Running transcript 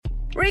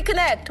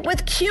Reconnect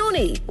with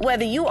CUNY.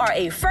 Whether you are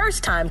a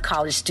first-time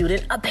college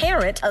student, a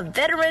parent, a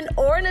veteran,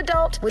 or an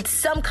adult, with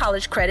some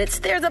college credits,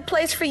 there's a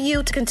place for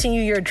you to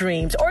continue your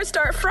dreams or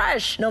start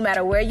fresh. No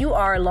matter where you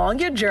are along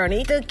your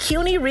journey, the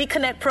CUNY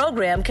Reconnect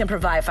program can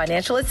provide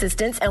financial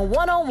assistance and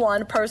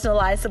one-on-one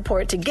personalized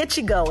support to get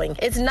you going.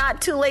 It's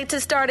not too late to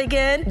start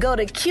again. Go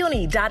to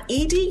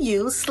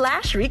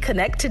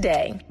cuny.edu/reconnect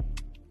today.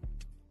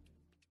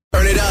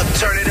 Turn it up,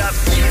 turn it up.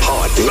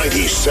 Hot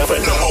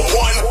 97.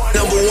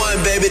 Number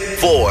one, baby.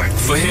 4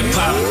 for hip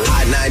hop.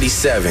 Hot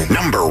 97.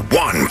 Number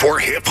 1 for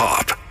hip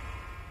hop.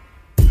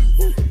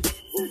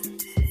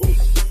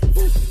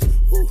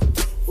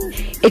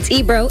 It's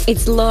Ebro,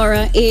 it's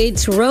Laura,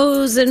 it's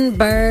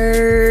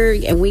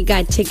Rosenberg, and we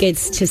got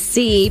tickets to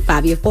see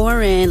Fabio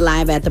Foreign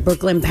live at the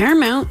Brooklyn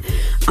Paramount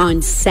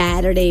on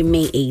Saturday,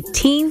 May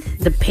 18th.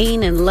 The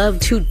Pain and Love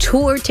 2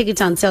 tour.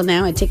 Tickets on sale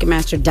now at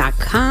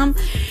Ticketmaster.com.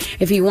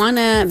 If you want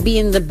to be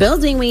in the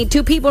building, we need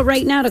 2 people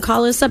right now to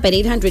call us up at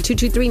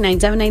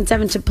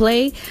 800-223-9797 to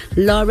play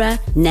Laura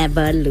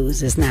Never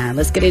Loses. Now,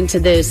 let's get into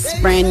this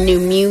brand new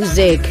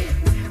music.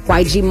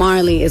 YG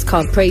Marley is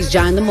called Praise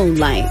Jah in the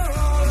Moonlight.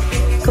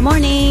 Good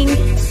morning.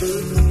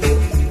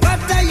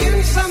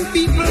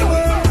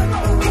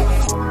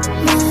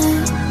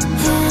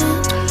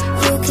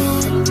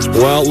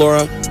 Well,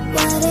 Laura,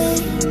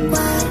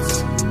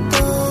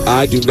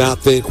 I do not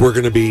think we're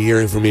going to be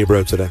hearing from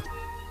Ebro today.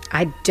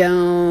 I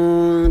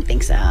don't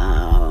think so.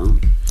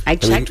 I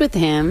checked with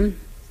him,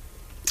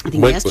 I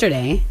think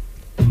yesterday.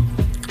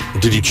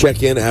 Did you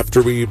check in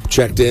after we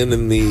checked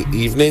in the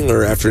evening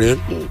or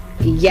afternoon?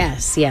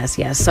 Yes.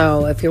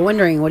 So if you're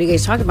wondering, what are you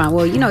guys talking about?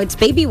 Well, it's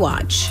Baby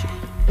Watch.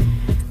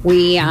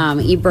 We,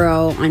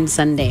 Ebro on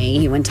Sunday,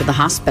 he went to the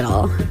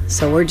hospital.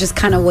 So we're just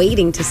kind of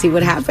waiting to see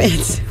what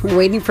happens. We're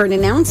waiting for an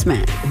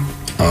announcement.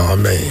 Oh,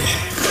 man.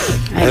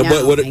 And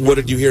what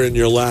did you hear in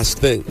your last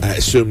thing? I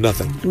assume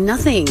nothing.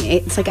 Nothing.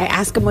 It's like I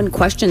ask him one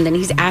question, then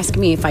he's asking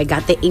me if I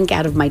got the ink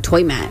out of my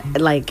toy mat.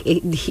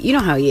 You know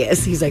how he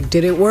is. He's like,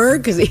 did it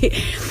work? Because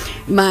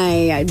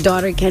my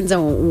daughter Kenza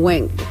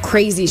went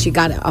crazy. She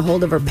got a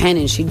hold of her pen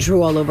and she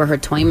drew all over her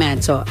toy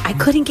mat. So I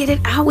couldn't get it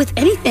out with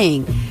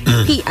anything.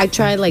 Pete, I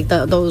tried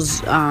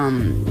those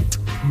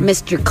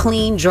Mr.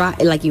 Clean dry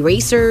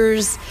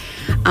erasers,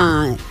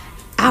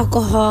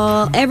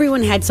 alcohol.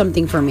 Everyone had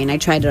something for me, and I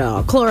tried it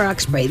all.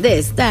 Clorox spray,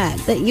 this, that,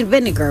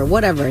 vinegar,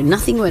 whatever.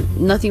 Nothing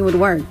would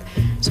work.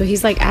 So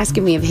he's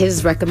asking me if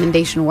his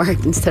recommendation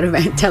worked instead of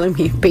telling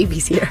me if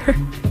baby's here.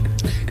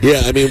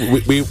 Yeah, I mean,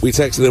 we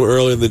texted him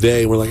earlier in the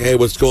day, and we're like, hey,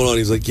 what's going on?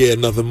 He's like, yeah,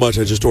 nothing much.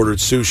 I just ordered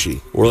sushi.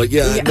 We're like,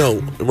 yeah. I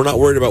know. We're not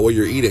worried about what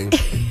you're eating.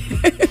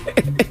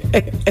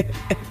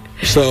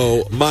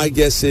 So my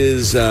guess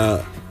is,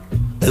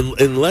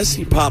 unless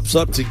he pops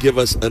up to give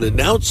us an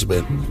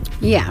announcement.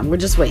 Yeah, we're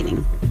just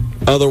waiting.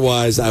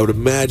 Otherwise, I would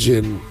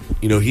imagine,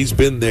 he's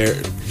been there.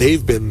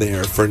 They've been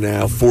there for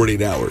now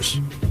 48 hours.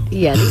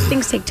 Yeah, these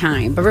things take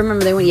time. But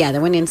remember, they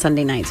went in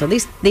Sunday night. So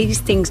these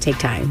things take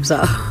time.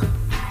 So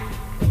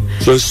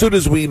as soon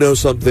as we know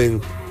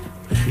something,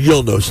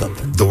 you'll know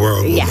something. The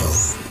world will know.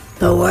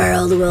 The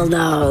world will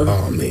know.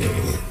 Oh,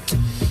 man.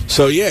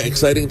 So, yeah,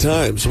 exciting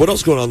times. What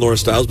else going on, Laura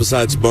Stiles,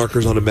 besides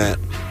markers on a mat?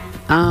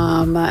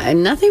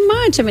 Nothing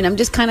much. I mean, I'm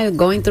just kind of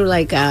going through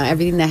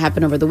everything that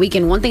happened over the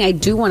weekend. One thing I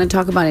do want to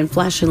talk about in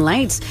Flashing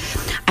Lights,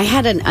 I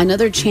had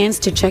another chance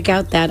to check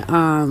out that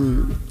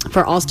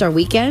for All-Star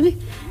Weekend,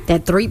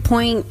 that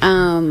 3-point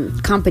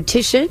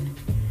competition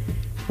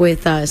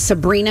with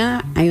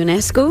Sabrina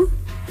Ionescu.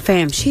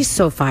 Fam, she's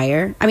so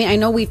fire. I mean, I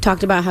know we've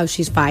talked about how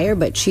she's fire,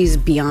 but she's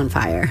beyond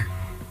fire.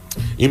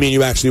 You mean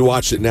you actually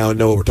watched it now and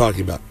know what we're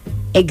talking about?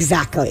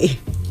 Exactly.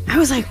 I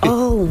was like,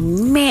 oh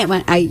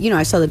man!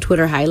 I saw the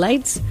Twitter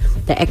highlights,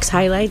 the X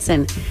highlights,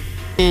 and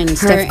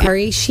Steph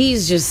Curry.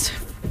 She's just.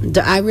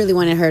 I really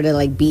wanted her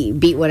to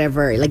beat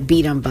whatever,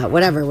 beat him, but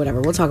whatever.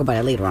 We'll talk about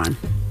it later on.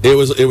 It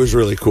was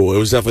really cool. It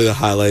was definitely the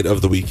highlight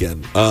of the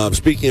weekend.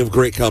 Speaking of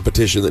great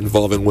competition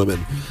involving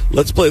women,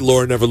 let's play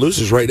Laura Never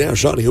Loses right now.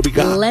 Shawnee, who we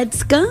got?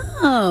 Let's go.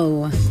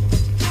 Oh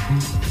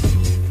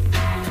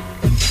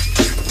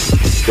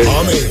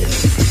man!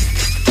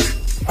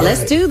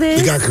 Let's do this.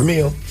 You got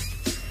Camille.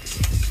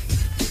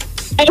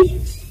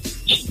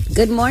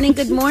 Good morning.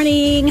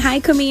 Hi,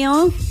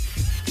 Camille.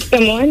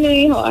 Good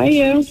morning. How are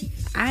you?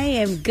 I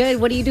am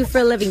good. What do you do for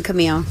a living,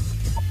 Camille?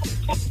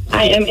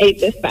 I am a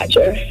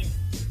dispatcher.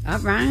 All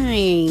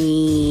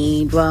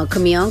right. Well,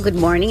 Camille, good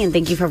morning, and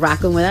thank you for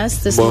rocking with us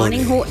this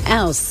morning. Who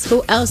else?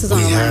 Who else is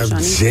on the line,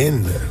 Shawnee?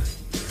 Jen.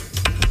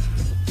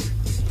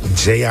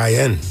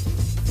 J-I-N.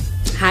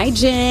 Hi,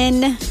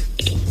 Jen.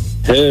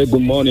 Hey,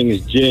 good morning.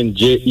 It's Jen,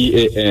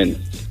 J-E-A-N.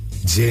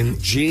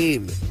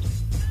 Gene.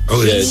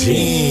 Oh, yeah,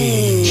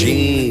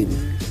 Gene.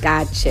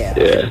 Gotcha.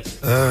 Yeah.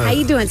 How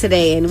you doing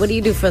today, and what do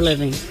you do for a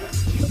living?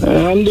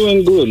 I'm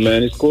doing good,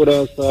 man. It's cold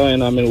outside,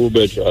 and I'm an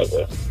Uber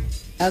driver.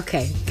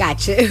 Okay,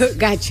 got you.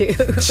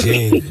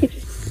 Gene.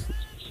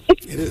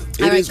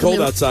 It is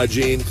cold outside,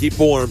 Gene. Keep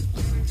warm.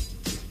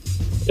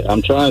 Yeah,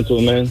 I'm trying to,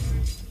 man.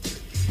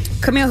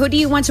 Camille, who do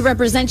you want to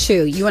represent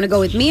you? You want to go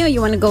with me or you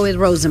want to go with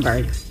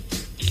Rosenberg?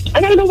 I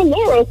gotta go with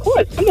Laura, of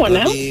course. Come on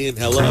now.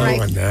 Hello. All right.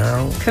 Come on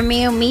now.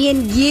 Camille, me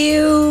and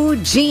you,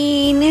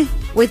 Gene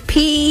with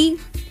P.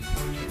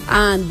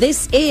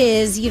 This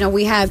is,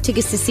 we have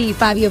tickets to see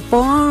 5 Year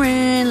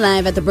Foreign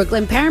live at the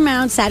Brooklyn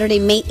Paramount Saturday,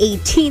 May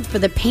 18th for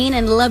the Pain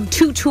and Love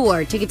 2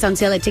 tour. Tickets on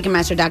sale at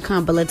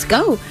Ticketmaster.com. But let's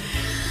go.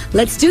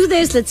 Let's do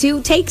this. Let's see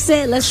who takes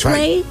it. Let's That's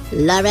play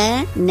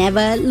Laura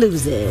Never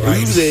Loses.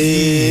 Right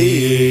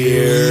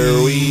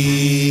here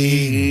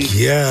we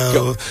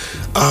go.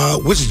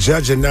 Which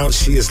judge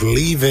announced she is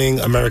leaving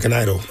American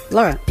Idol?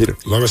 Laura. Peter.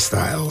 Laura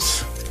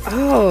Stiles.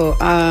 Oh,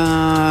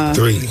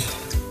 3,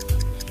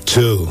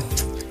 2.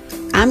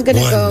 I'm going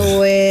to One. go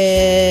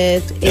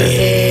with, is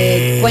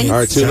it Gwen? All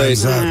right, too late.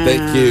 Time's up.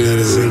 Thank you. That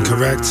is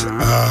incorrect.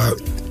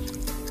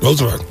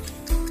 Rosenberg.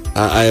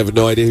 I have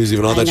no idea who's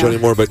even on I that show know.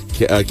 anymore, but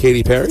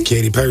Katy Perry?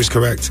 Katy Perry's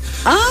correct.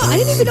 Oh, I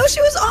didn't even know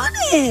she was on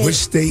it. Which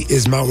state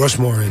is Mount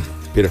Rushmore in?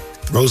 Peter.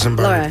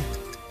 Rosenberg.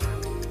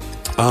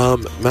 Laura.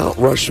 Mount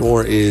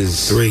Rushmore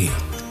is... 3,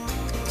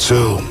 2.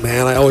 Oh,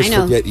 man, I always I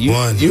know. forget.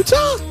 One.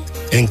 Utah?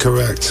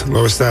 Incorrect.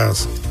 Laura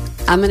Stiles.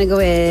 I'm going to go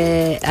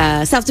with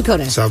South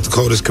Dakota. South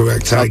Dakota's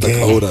correct. Tie South game.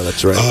 Dakota,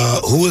 that's right.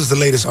 Who is the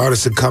latest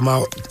artist to come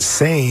out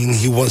saying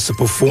he wants to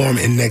perform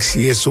in next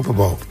year's Super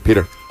Bowl?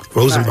 Peter.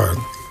 Rosenberg.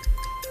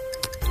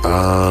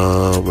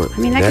 I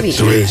mean, that could be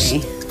next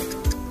week.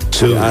 anybody.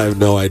 2, I have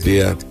no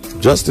idea.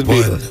 Justin 1.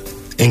 Bieber.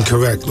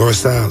 Incorrect. Laura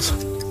Stiles.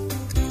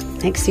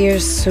 Next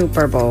year's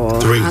Super Bowl.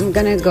 3, I'm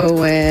going to go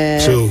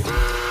with... 2.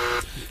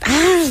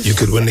 You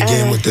could win the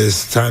game with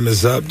this. Time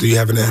is up. Do you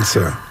have an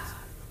answer?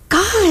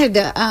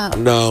 God.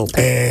 No.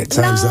 And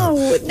time's No,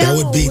 up. That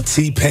would be no.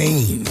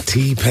 T-Pain.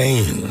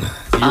 T-Pain. You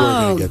weren't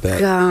going to get that.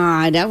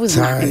 God. I was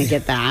not Tie. going to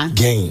get that.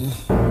 Game.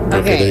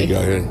 Okay, there you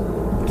go. Here.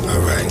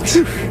 All right.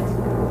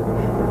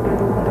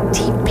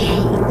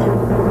 T-Pain.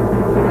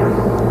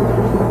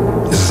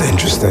 This is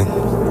interesting.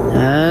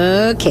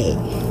 Okay.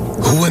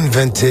 Who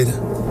invented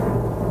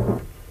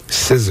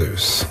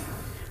scissors?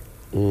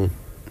 Oh,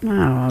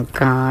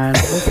 God.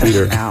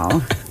 Peter.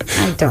 No.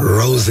 I don't.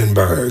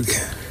 Rosenberg.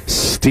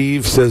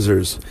 Steve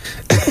Scissors.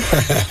 I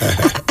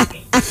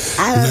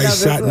don't know Nice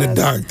this shot in the one.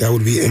 dark. That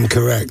would be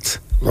incorrect.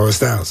 Laura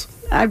Stiles.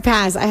 I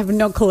pass. I have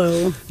no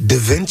clue. Da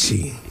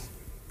Vinci.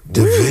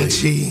 Da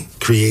Vinci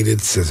created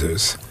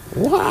scissors.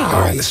 Wow.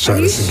 All right, let's try Are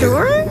you this again.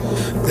 sure?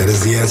 That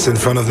is the answer in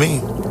front of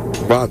me.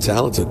 Wow,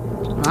 talented.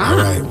 All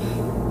right.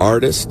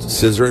 Artist,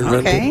 scissor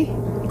inventor. Okay.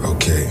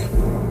 Okay.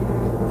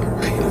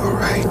 All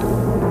right.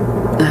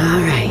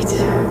 All right.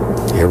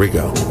 Here we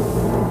go.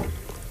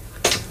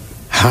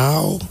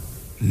 How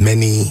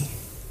many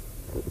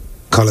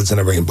colors in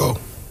a rainbow?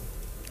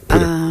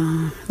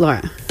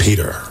 Laura.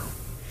 Peter.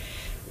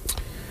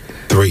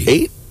 3.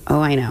 8?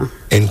 Oh, I know.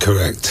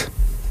 Incorrect.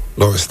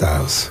 Laura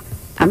Stiles.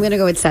 I'm going to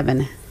go with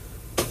 7.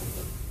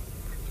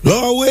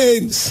 Laura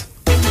wins.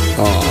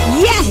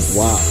 Yes!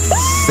 Wow.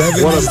 7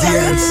 is the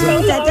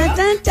answer. Da, da,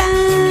 da,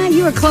 da.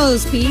 You were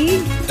close,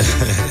 P.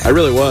 I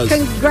really was.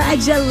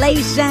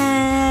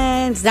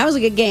 Congratulations. That was a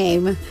good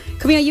game.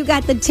 Camille, you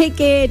got the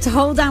tickets.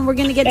 Hold on. We're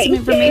going to get some Thank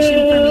information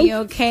you. from you,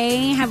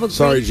 okay? Have a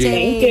Sorry, great Gene.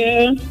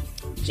 day.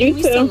 Thank you. You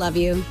We still too. love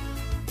you.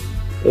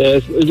 Yeah,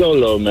 it's all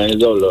low, man.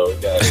 It's all low,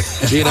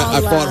 guys. Gina, I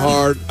All fought love.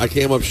 hard. I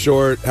came up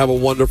short. Have a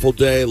wonderful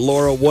day.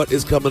 Laura, what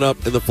is coming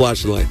up in the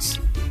flashing lights?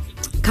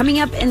 Coming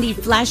up in the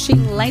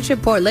Flashing Lights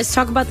Report, let's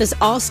talk about this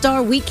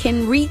All-Star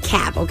Weekend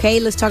recap, okay?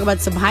 Let's talk about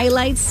some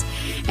highlights,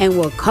 and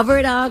we'll cover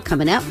it all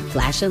coming up.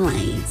 Flashing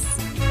Lights.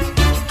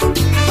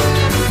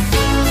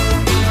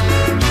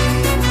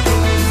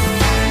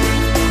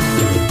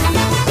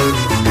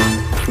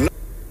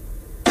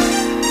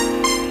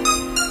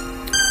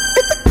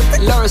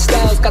 Laura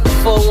Styles got the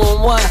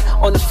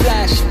 411 on the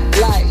flash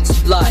lights.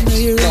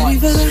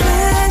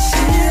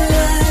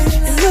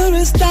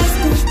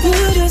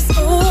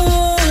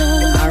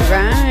 All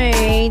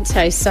right.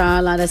 I saw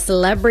a lot of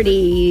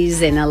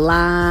celebrities and a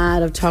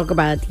lot of talk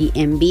about the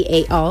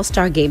NBA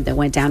All-Star game that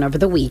went down over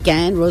the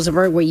weekend.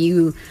 Rosenberg, were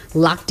you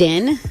locked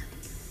in?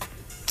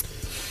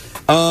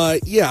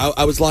 Yeah,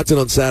 I was locked in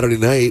on Saturday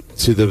night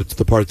to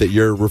the part that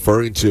you're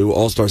referring to.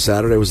 All-Star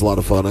Saturday was a lot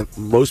of fun.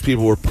 Most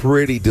people were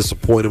pretty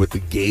disappointed with the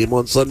game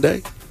on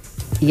Sunday.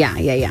 Yeah.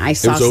 I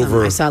saw was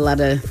over. I saw a lot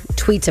of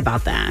tweets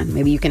about that.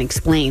 Maybe you can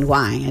explain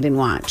why. I didn't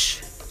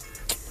watch.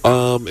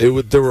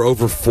 There were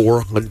over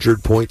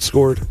 400 points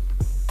scored.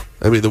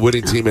 I mean, the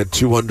winning team had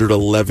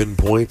 211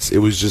 points. It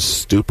was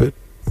just stupid.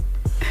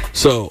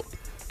 So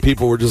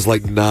people were just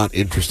like not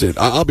interested.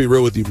 I'll be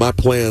real with you. My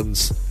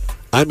plans,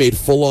 I made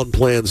full-on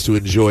plans to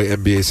enjoy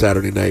NBA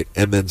Saturday night,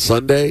 and then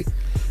Sunday,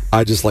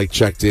 I just like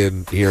checked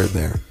in here and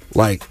there.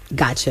 Like,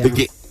 Gotcha.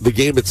 the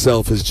game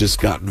itself has just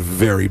gotten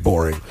very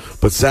boring.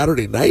 But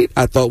Saturday night,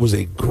 I thought was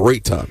a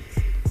great time.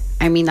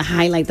 I mean, the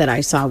highlight that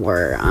I saw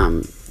were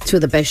two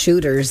of the best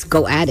shooters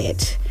go at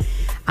it.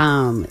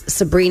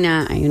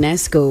 Sabrina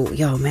Ionescu,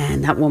 yo,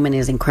 man, that woman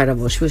is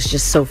incredible. She was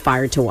just so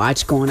fired to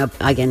watch going up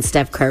against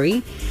Steph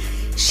Curry.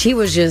 She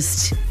was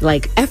just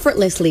like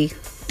effortlessly,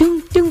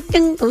 ding, ding,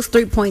 ding, those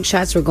 3-point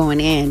shots were going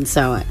in.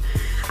 So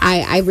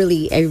I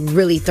really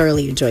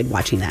thoroughly enjoyed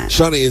watching that.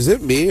 Shawnee, is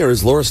it me or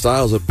is Laura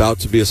Stiles about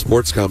to be a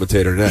sports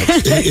commentator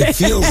next? It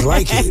feels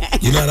like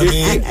it. You know what I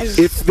mean?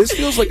 If this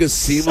feels like a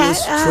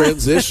seamless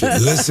transition.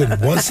 Listen,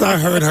 once I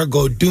heard her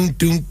go doom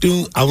doom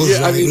doom, I was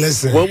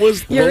listen. When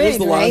was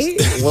the right?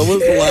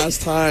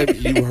 last time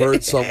you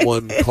heard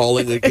someone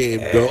calling a game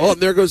go, oh,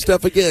 and there goes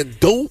Steph again.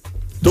 Don't.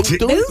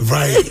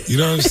 Right. You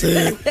know what I'm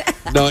saying?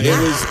 No,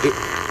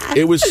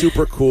 it was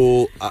super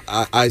cool.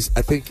 I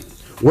think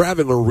we're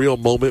having a real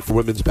moment for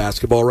women's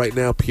basketball right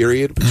now,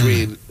 period,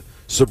 between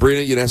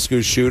Sabrina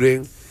Ionescu's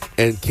shooting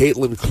and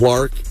Caitlin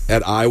Clark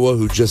at Iowa,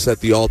 who just set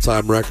the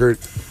all-time record.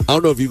 I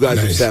don't know if you guys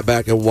have sat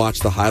back and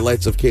watched the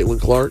highlights of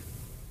Caitlin Clark.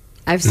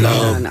 I've seen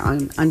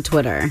it on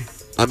Twitter.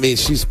 I mean,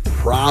 she's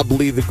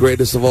probably the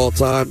greatest of all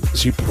time.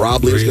 She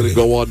probably is going to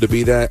go on to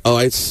be that. Oh,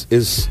 it's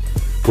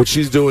what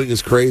she's doing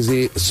is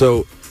crazy.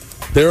 So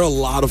there are a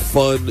lot of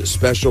fun,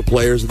 special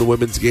players in the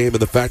women's game,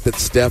 and the fact that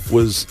Steph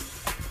was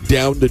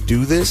down to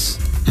do this,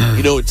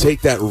 and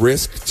take that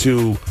risk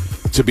to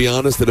be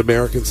honest, in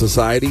American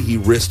society, he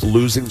risked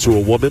losing to a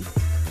woman.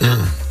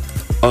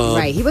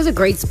 Right. He was a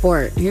great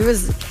sport.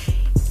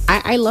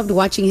 I loved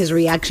watching his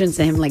reactions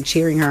to him, like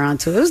cheering her on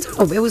too.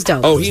 It was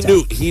dope. Oh, he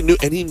knew,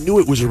 and he knew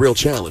it was a real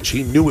challenge.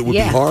 He knew it would be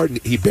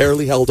hard. He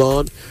barely held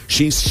on.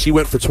 She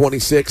went for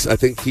 26. I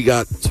think he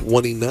got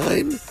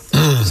 29,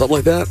 something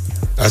like that.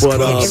 That's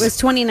close. It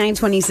was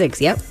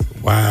 29-26. Yep.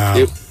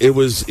 Wow. It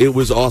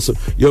was awesome.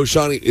 Yo,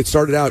 Shawnee, it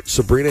started out,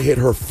 Sabrina hit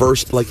her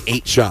first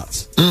 8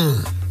 shots.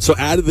 So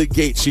out of the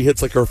gate, she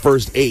hits her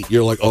first 8.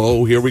 You're like,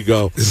 oh, here we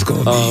go. It's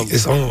going to be,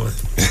 it's on.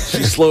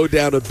 She slowed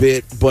down a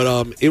bit, but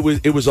it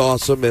was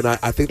awesome, and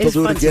I think they'll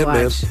do it again,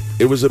 man.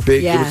 It was a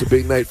big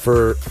night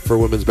for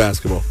women's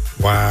basketball.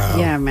 Wow.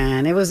 Yeah,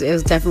 man. It was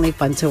definitely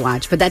fun to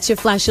watch. But that's your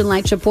Flash and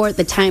Lights report.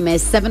 The time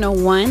is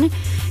 7:01.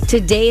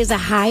 Today is a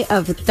high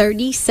of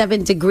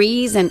 37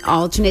 degrees, and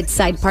alternate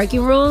side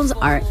parking rules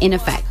are in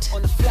effect.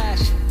 On the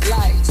Flash,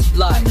 lights,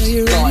 lights, Are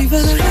you ready for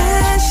the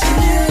flash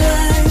in your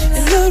life?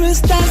 And Laura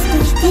Stiles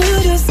gon'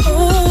 put us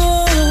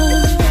on.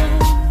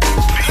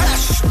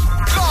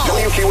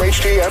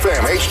 WQHD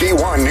FM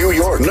HD1 New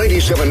York,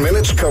 97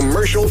 minutes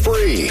commercial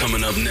free.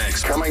 Coming up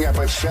next. Coming up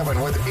at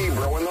 7 with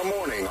Ebro in the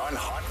morning on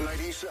Hot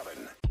 97.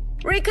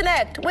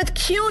 Reconnect with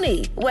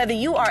CUNY. Whether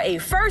you are a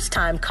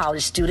first-time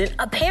college student,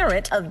 a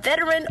parent, a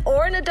veteran,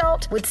 or an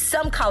adult, with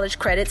some college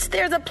credits,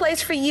 there's a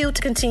place for you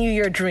to continue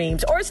your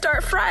dreams or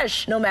start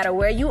fresh. No matter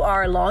where you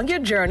are along your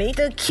journey,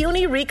 the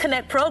CUNY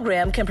Reconnect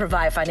program can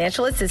provide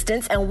financial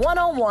assistance and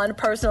one-on-one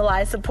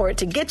personalized support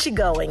to get you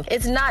going.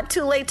 It's not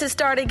too late to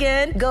start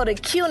again. Go to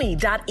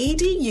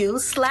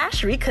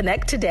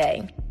cuny.edu/reconnect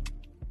today.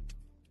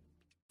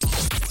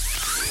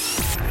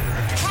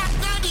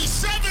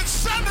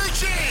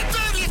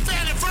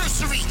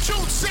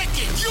 June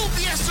 2nd,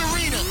 UBS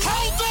Arena.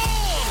 Hold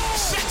on!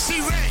 Sexy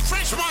Red,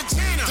 French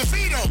Montana,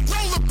 DeVito,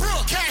 Roller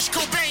Brook, Cash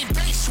Cobain,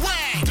 Bass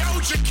Swag,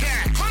 Doja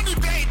Cat, Honey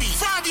Baby,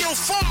 Fabio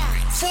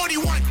Foreign,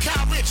 41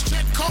 Cal Rich,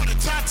 Jet Carter,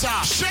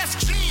 Tata, Chef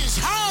G is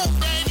home,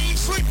 baby,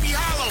 Sleepy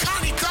Hollow,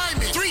 Connie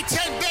Diamond,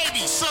 310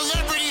 Baby,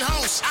 Celebrity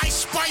Host,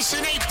 Ice Spice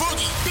and A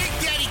Boogie. Big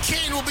Daddy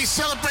Kane will be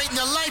celebrating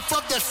the life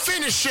of the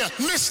finisher,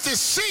 Mr.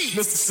 C.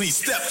 Mr. C,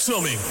 step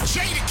to me.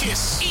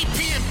 Jadakiss,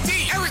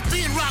 EPMD, Eric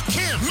B. and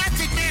Rakim,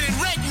 Method Man and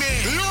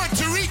Redman, Lord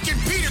Tariq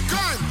and Peter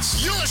Guns.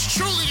 Yours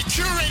truly, the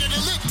curator, the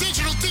lit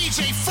digital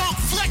DJ, Funk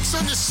Flex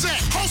on the set.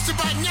 Hosted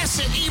by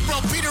Nessa, Ebro,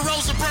 Peter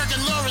Rosenberg,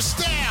 and Laura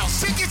Stiles.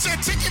 Tickets at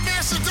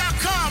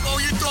Ticketmaster.com. Oh,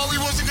 you thought we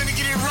wasn't going to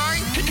get it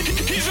right?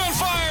 He's on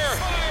fire!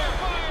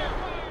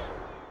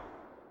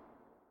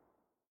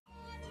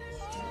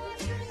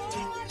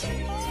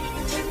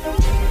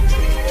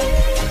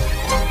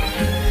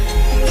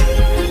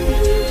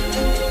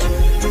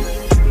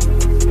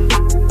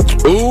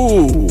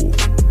 Ooh.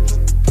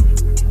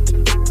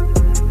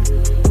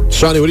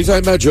 Shawnee, what are you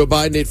talking about? Joe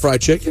Biden ate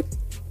fried chicken?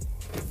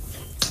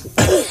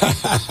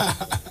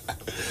 I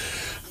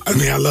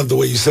mean, I love the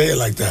way you say it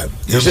like that.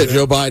 You said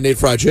Joe Biden ate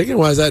fried chicken?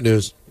 Why is that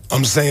news?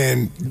 I'm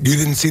saying you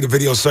didn't see the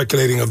video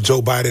circulating of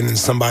Joe Biden in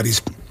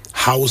somebody's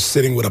house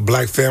sitting with a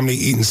black family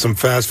eating some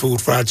fast food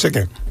fried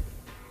chicken.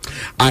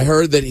 I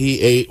heard that he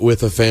ate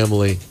with a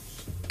family,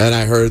 and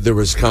I heard there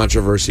was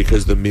controversy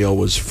because the meal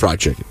was fried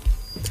chicken.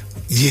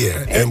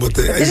 Yeah, and with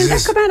the didn't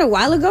that come out a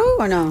while ago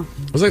or no?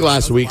 It was like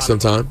last week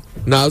sometime.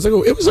 No,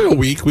 it was like a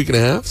week and a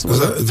half. It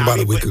was about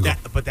a week ago.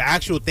 But the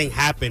actual thing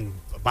happened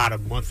about a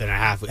month and a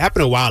half. It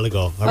happened a while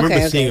ago. I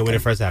remember seeing it when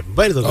it first happened.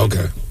 But it's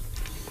okay.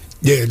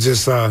 Yeah,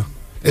 just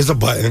it's a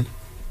button,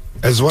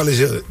 as well as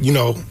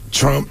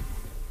Trump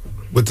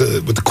with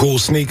the cool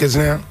sneakers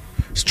now.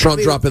 Is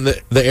Trump dropping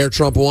the Air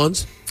Trump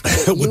ones?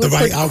 With the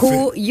right outfit.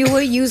 Cool, you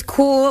would use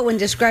cool when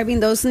describing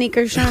those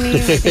sneakers, Shawnee? I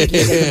think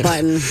you hit the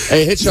button.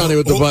 Hey, hit Shawnee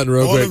with the button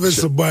real quick. All of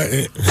it's a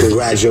button.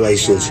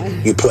 Congratulations,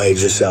 you played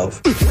yourself.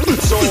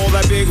 So all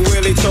that big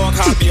Willie talk,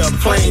 hop, you're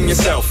playing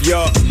yourself.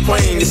 You're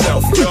playing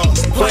yourself. You're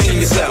playing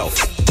yourself.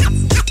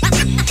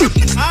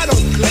 I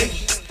don't play.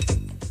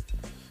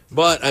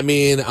 But I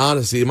mean,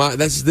 honestly,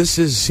 this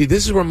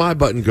is where my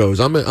button goes.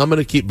 I'm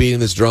gonna keep beating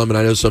this drum, and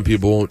I know some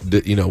people won't,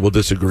 will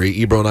disagree.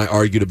 Ebro and I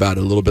argued about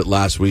it a little bit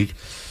last week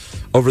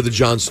over the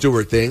Jon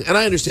Stewart thing, and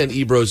I understand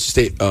Ebro's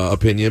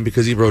opinion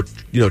because Ebro,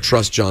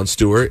 trusts Jon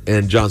Stewart,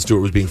 and Jon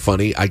Stewart was being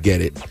funny. I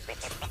get it,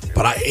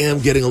 but I am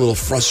getting a little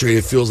frustrated.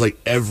 It feels like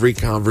every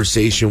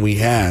conversation we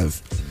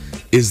have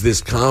is this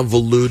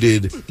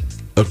convoluted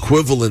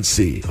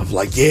equivalency of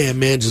like, yeah,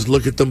 man, just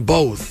look at them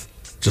both.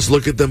 Just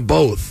look at them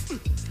both.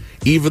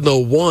 Even though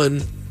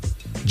one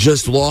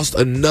just lost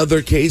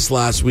another case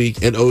last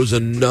week and owes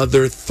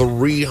another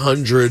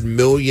 $300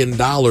 million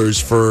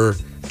for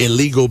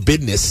illegal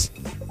business.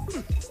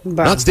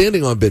 Bro. Not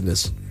standing on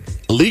business.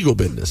 Illegal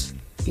business.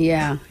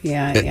 Yeah.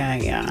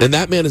 And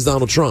that man is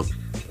Donald Trump.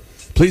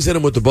 Please hit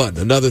him with the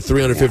button. Another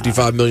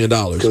 $355 million.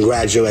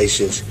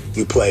 Congratulations.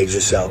 You played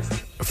yourself.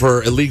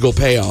 For illegal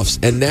payoffs.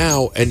 And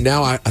now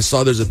I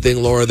saw there's a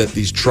thing, Laura, that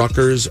these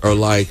truckers are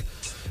like,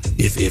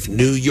 if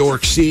New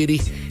York City,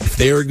 if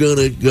they're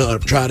gonna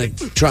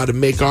try to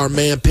make our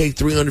man pay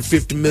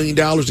 $350 million,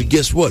 and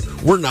guess what?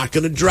 We're not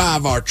gonna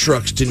drive our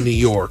trucks to New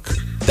York.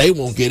 They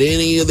won't get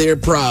any of their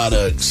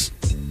products.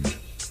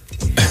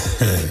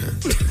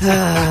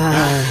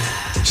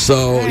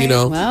 So right,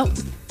 well.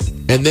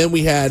 and then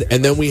we had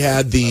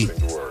the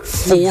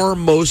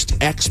foremost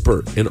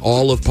expert in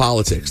all of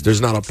politics.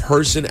 There's not a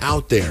person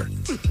out there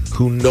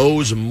who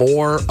knows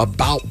more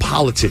about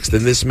politics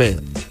than this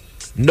man.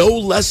 No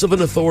less of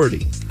an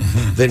authority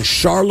than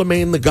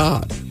Charlemagne the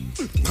God.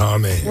 Oh,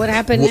 man. What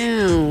happened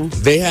now?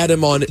 They had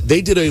him on.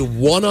 They did a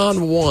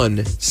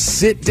one-on-one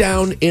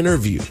sit-down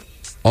interview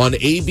on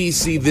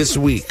ABC this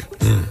week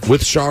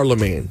with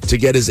Charlemagne to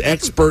get his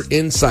expert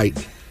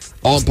insight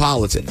on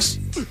politics.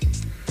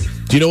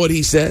 Do you know what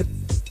he said?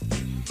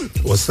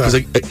 What's that?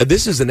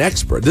 This is an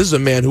expert. This is a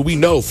man who we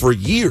know for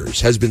years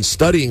has been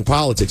studying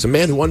politics. A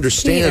man who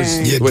understands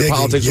the way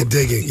politics. You're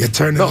digging. You're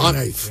turning the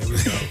knife.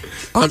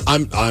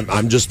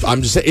 I'm just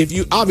saying. If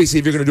you're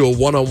going to do a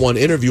one-on-one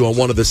interview on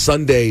one of the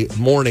Sunday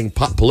morning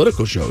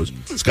political shows,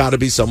 it's got to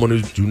be someone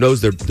who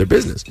knows their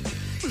business.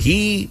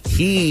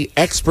 He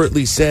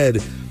expertly said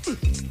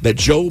that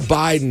Joe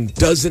Biden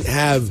doesn't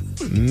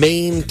have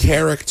main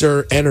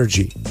character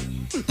energy.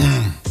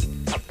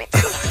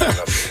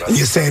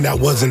 You're saying that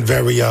wasn't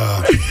very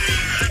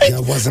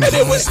that wasn't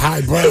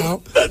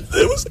highbrow.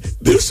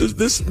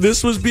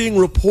 This was being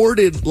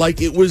reported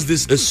like it was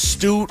this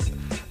astute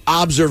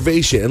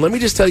observation. And let me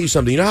just tell you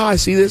something. You know how I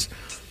see this?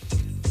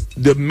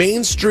 The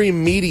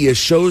mainstream media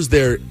shows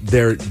their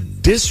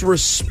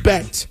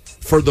disrespect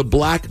for the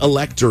black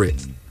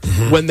electorate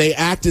when they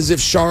act as if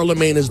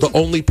Charlemagne is the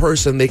only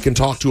person they can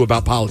talk to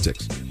about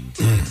politics.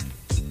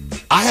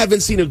 I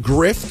haven't seen a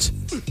grift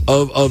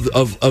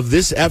of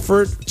this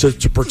effort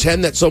to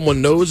pretend that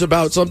someone knows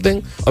about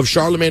something of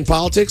Charlemagne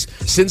politics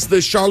since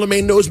the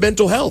Charlemagne knows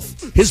mental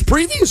health, his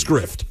previous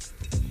grift.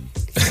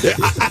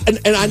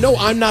 And I know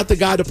I'm not the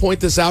guy to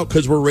point this out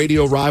because we're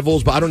radio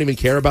rivals, but I don't even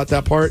care about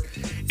that part.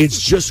 It's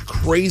just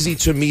crazy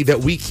to me that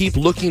we keep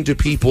looking to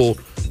people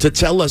to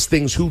tell us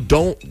things who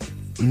don't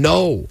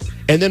know.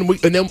 And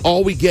then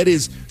all we get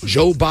is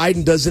Joe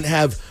Biden doesn't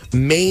have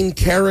main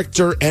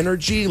character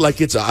energy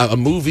like it's a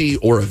movie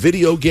or a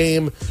video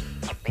game.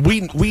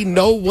 We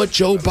know what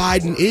Joe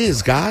Biden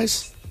is,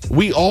 guys.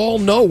 We all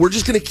know. We're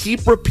just going to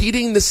keep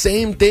repeating the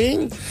same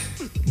thing.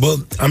 Well,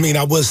 I mean,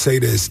 I will say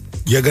this.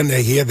 You're going to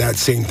hear that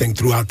same thing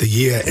throughout the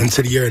year. And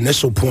to your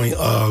initial point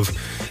of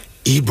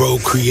Ebro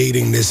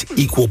creating this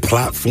equal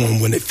platform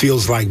when it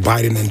feels like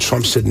Biden and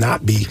Trump should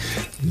not be,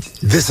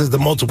 this is the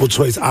multiple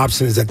choice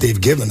options that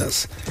they've given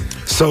us.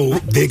 So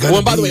they're going to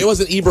Well, by the way, it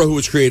wasn't Ebro who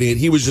was creating it.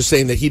 He was just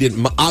saying that he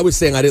didn't. I was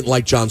saying I didn't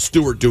like Jon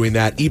Stewart doing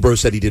that. Ebro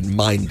said he didn't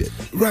mind it.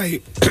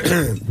 Right.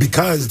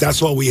 Because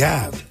that's all we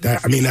have.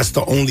 That's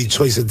the only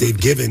choices they've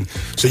given.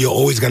 So you're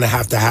always going to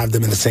have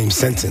them in the same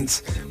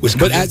sentence, which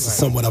is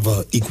somewhat of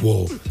a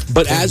equal.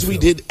 But as we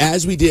did,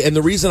 and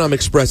the reason I'm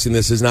expressing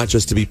this is not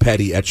just to be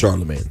petty at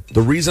Charlemagne.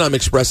 The reason I'm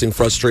expressing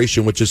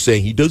frustration with just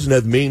saying he doesn't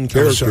have main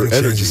character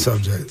energy.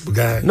 Subject.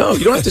 No,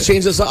 you don't have to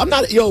change this up. I'm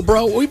not,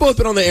 bro, we both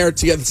been on the air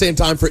together at the same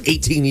time for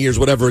 18 years,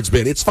 whatever it's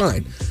been. It's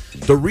fine.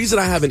 The reason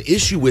I have an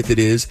issue with it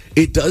is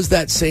it does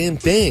that same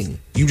thing.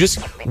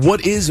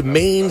 What is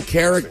main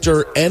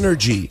character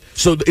energy?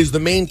 So is the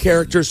main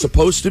character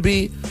supposed to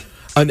be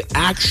an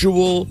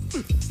actual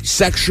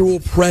sexual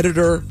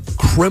predator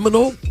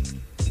criminal?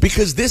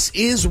 Because this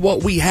is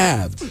what we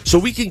have. So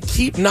we can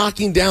keep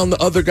knocking down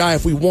the other guy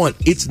if we want.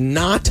 It's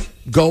not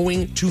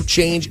going to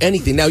change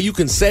anything. Now, you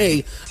can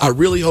say, I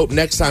really hope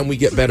next time we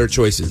get better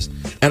choices.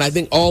 And I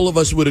think all of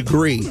us would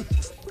agree.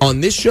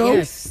 On this show,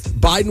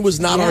 Biden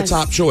was not our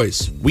top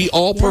choice. We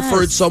all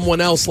preferred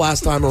someone else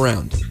last time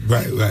around.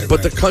 Right.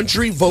 But the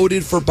country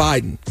voted for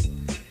Biden.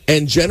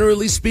 And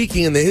generally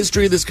speaking, in the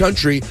history of this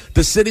country,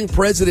 the sitting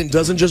president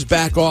doesn't just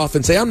back off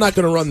and say, I'm not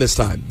going to run this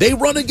time. They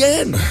run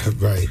again.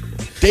 Right.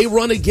 They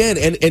run again.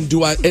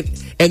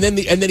 And then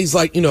he's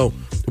like,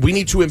 we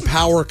need to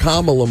empower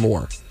Kamala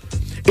more.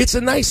 It's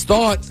a nice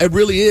thought. It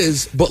really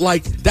is. But,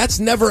 like, that's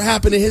never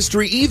happened in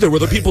history either, where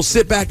the people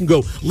sit back and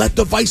go, let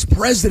the vice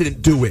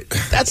president do it.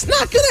 That's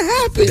not going to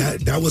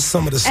happen. That was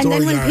some of the story.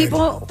 And then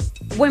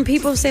when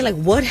people say, like,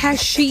 what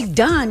has she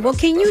done? Well,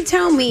 can you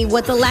tell me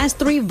what the last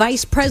 3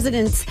 vice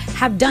presidents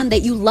have done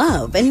that you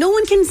love? And no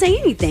one can say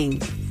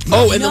anything.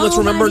 Oh, and then let's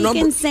remember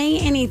Nobody can say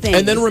anything.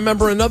 And then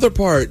remember another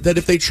part, that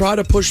if they try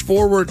to push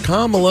forward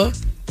Kamala,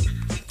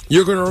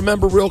 you're going to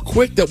remember real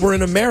quick that we're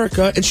in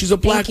America and she's a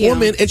black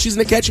woman and she's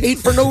going to catch hate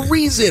for no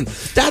reason.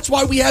 That's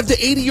why we have the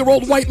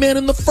 80-year-old white man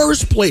in the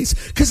first place,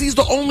 because he's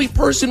the only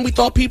person we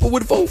thought people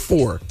would vote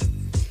for.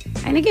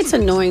 And it gets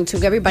annoying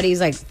too.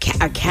 Everybody's like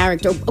a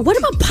character. What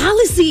about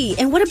policy?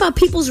 And what about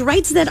people's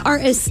rights that are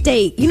at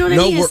stake? You know what I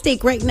mean? At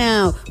stake right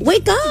now.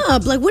 Wake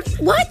up! Like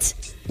what?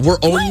 We're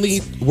only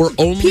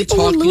people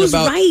talking lose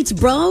about rights,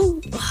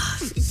 bro.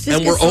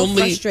 And we're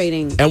only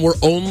frustrating. And we're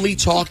only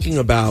talking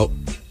about.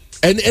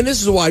 And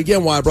this is why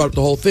I brought up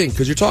the whole thing,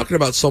 because you're talking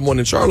about someone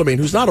in Charlemagne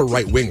who's not a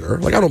right-winger.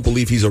 Like, I don't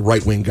believe he's a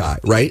right-wing guy,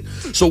 right?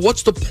 So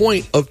what's the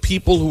point of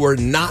people who are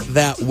not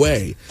that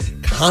way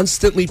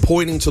constantly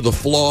pointing to the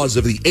flaws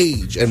of the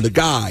age and the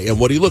guy and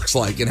what he looks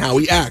like and how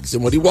he acts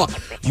and what he wants?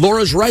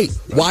 Laura's right.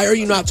 Why are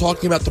you not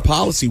talking about the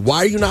policy? Why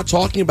are you not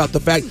talking about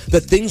the fact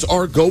that things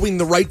are going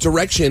the right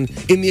direction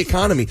in the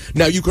economy?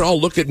 Now, you can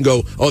all look at it and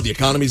go, oh, the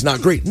economy's not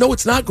great. No,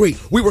 it's not great.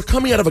 We were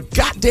coming out of a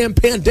goddamn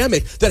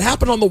pandemic that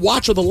happened on the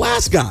watch of the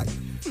last guy.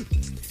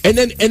 And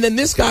then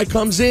this guy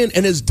comes in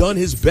and has done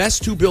his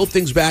best to build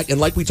things back. And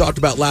like we talked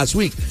about last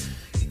week,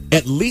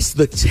 at least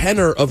the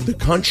tenor of the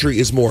country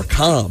is more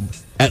calm.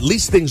 At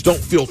least things don't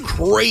feel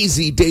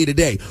crazy day to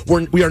day.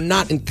 We are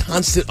not in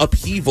constant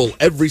upheaval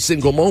every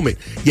single moment.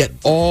 Yet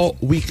all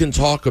we can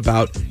talk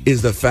about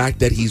is the fact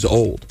that he's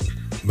old.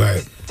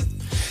 Right.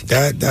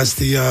 That's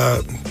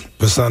the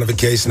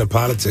personification of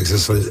politics.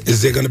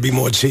 Is there going to be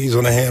more cheese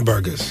on the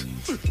hamburgers?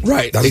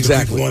 Right. That's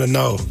exactly. what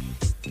people want to know.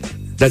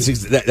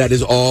 That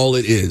is all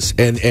it is.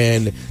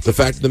 And the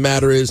fact of the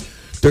matter is,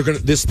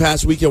 this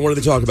past weekend, what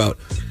did they talk about?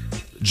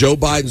 Joe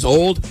Biden's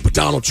old, but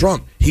Donald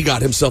Trump, he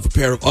got himself a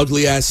pair of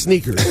ugly-ass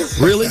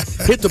sneakers. Really?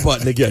 Hit the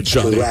button again,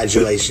 Sean.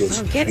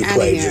 Congratulations. Get you out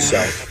played of here.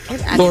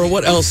 yourself. Laura,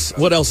 what else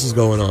is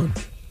going on?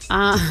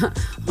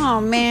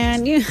 Oh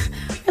man,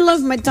 I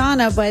love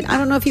Madonna, but I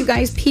don't know if you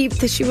guys peeped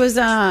that she was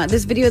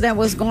this video that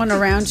was going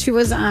around. She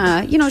was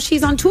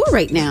she's on tour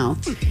right now,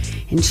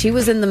 and she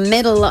was in the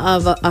middle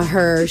of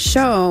her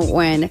show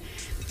when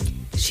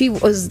she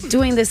was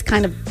doing this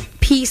kind of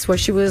piece where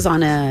she was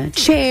on a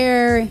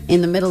chair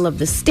in the middle of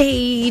the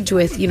stage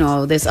with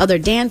this other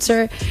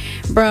dancer.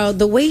 Bro,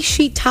 the way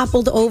she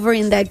toppled over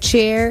in that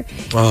chair,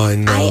 oh, I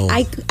know.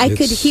 I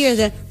could hear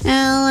the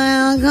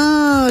LL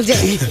Cool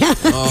J.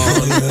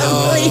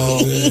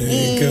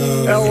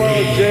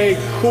 LL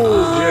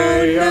Cool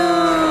J.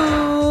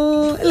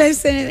 No.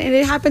 Listen, and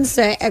it happens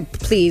to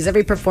please,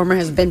 every performer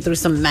has been through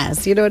some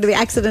mess. You know what I mean?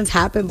 Accidents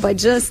happen, but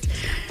just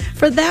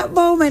for that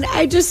moment,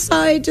 I just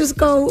saw it just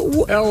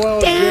go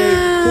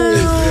down.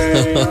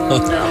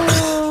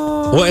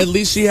 Well, at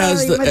least she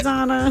has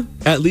Madonna.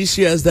 At least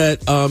she has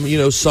that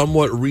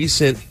somewhat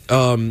recent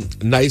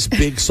nice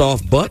big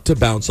soft butt to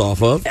bounce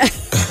off of.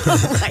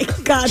 Oh my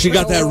God! She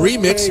got that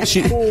remix.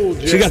 She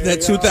got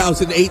that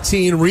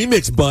 2018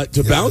 remix butt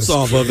to bounce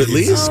off of. At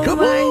least, come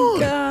on. Oh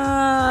my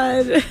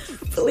God!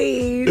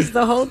 Please,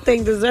 the whole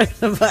thing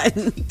deserves a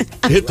button.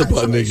 Hit the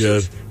button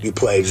again. You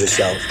played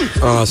yourself.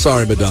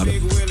 Sorry, Madonna.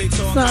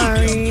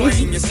 Sorry.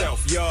 Playing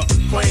yourself, you're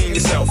playing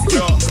yourself,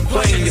 you're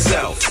playing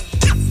yourself.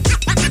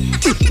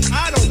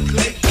 I don't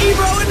play.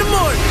 Ebro in the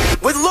morning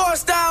with Laura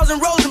Styles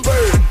and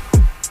Rosenberg.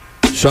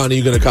 Sean, are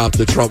you going to cop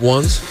the Trump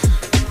ones?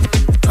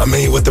 I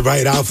mean, with the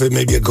right outfit,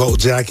 maybe a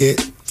gold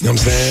jacket. You know what I'm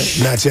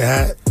saying? Match your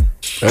hat.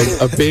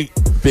 A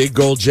big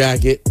gold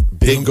jacket,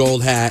 big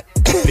gold hat,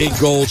 big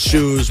gold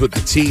shoes with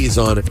the T's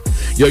on it.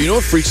 Yo, you know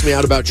what freaks me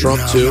out about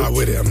Trump, too? I'm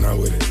not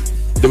with it.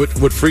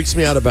 What freaks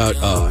me out about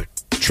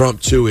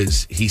Trump, too,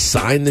 is he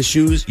signed the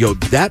shoes. Yo,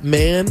 that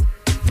man,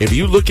 if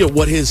you look at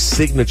what his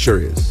signature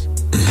is,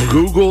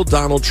 Google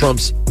Donald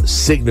Trump's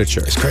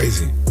signature. It's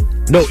crazy.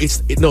 No,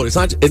 it's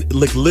not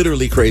like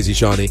literally crazy,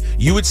 Shawnee.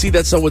 You would see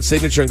that someone's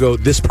signature and go,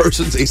 this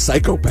person's a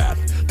psychopath.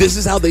 This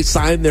is how they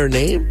sign their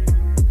name?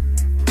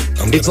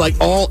 It's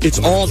all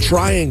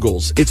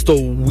triangles. It's the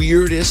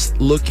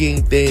weirdest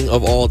looking thing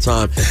of all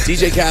time.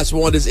 DJ Cast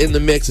 1 is in the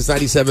mix. It's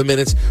 97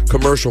 minutes,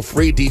 commercial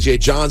free. DJ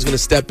John's going to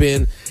step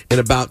in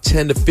about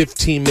 10 to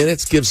 15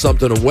 minutes, give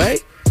something away.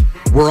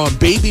 We're on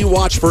baby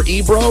watch for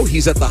Ebro.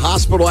 He's at the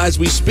hospital as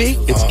we speak.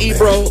 It's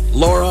Ebro,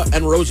 Laura,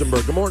 and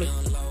Rosenberg. Good morning.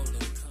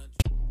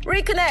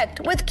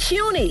 Reconnect with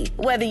CUNY.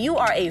 Whether you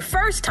are a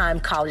first-time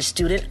college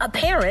student, a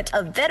parent,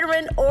 a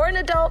veteran, or an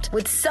adult,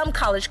 with some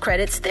college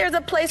credits, there's a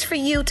place for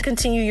you to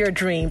continue your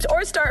dreams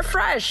or start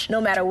fresh.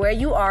 No matter where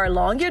you are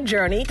along your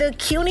journey, the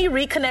CUNY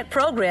Reconnect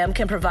program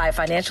can provide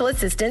financial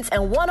assistance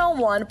and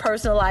one-on-one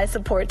personalized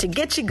support to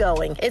get you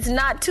going. It's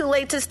not too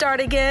late to start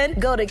again.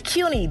 Go to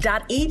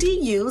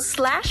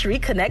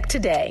cuny.edu/reconnect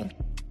today.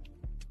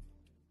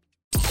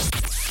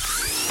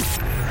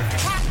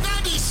 Hot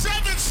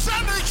 97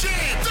 Summer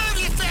Jam.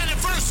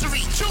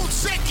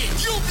 2nd,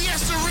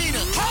 UBS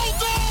Arena.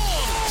 Hold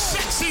on!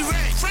 Sexy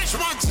Red, French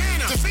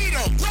Montana,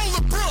 DeVito,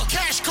 Roller Brook,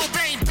 Cash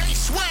Cobain,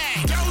 Bass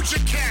Swag,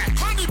 Doja Cat,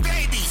 Honey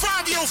Baby,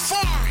 Fabio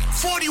Foreign,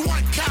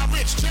 41 Cal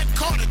Rich, Jet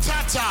Carter,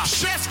 Tata,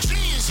 Chef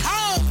G's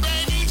home,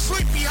 baby,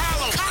 Sleepy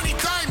Hollow, Connie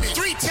Diamond,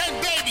 310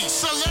 Baby,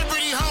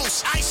 Celebrity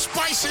Host, Ice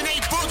Spice and A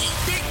Boogie.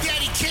 Big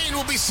Daddy Kane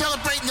will be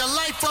celebrating the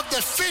life of the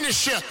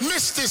finisher,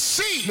 Mr.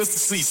 C. Mr.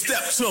 C,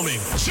 step to me.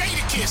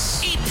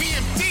 Jadakiss,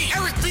 EPMD,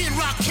 Eric B. and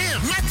Rakim,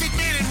 Method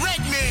Man and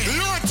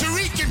Redman, Lord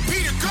Tariq and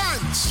Peter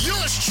Guns.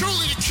 Yours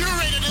truly, the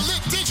curator, the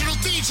lit digital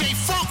DJ,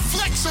 Funk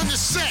Flex on the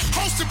set.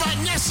 Hosted by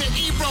Nessa,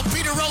 Ebro,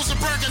 Peter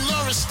Rosenberg, and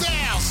Laura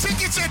Styles.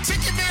 Tickets at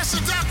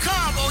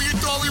Ticketmaster.com. Oh, you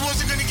thought we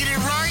wasn't going to get it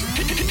right?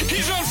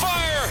 He's on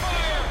fire!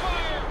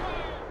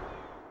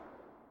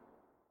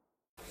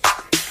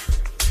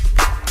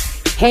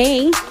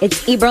 Hey,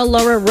 it's Ebro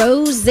Laura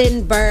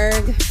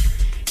Rosenberg.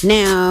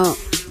 Now,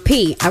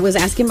 P, I was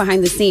asking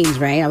behind the scenes,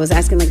 right? I was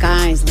asking the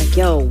guys, like,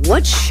 yo,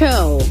 what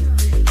show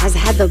has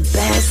had the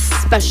best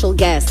special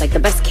guests, like the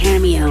best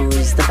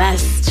cameos, the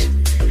best?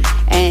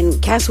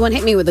 And Cass One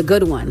hit me with a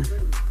good one.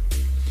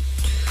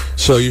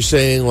 So you're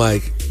saying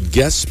like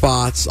guest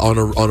spots on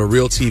a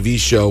real TV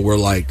show where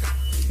like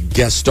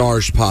guest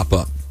stars pop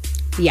up?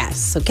 Yes.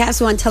 So Cass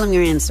One, tell him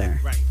your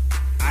answer. Right.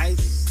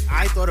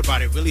 I thought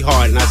about it really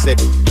hard, and I said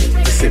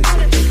The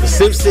Simpsons. The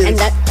Simpsons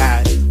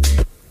had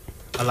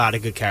a lot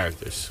of good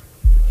characters.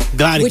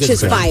 Which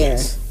is fire.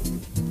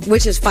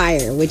 Which is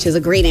fire. Which is a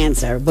great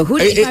answer. But who?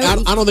 I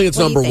don't think it's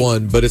number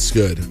one, but it's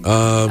good.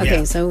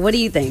 Okay, so what do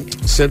you think?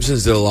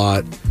 Simpsons did a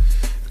lot.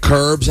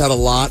 Curbs had a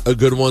lot of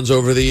good ones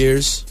over the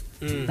years.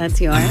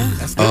 That's yours.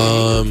 That's good.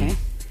 Okay.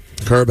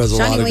 Curb has a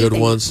lot of good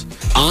ones.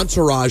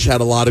 Entourage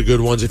had a lot of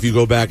good ones. If you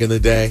go back in the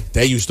day,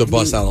 they used to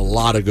bust out a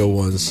lot of good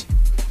ones.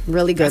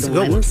 Really good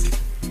ones.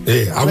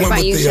 Yeah, I went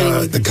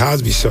with the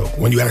Cosby Show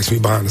when you asked me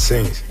behind the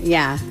scenes.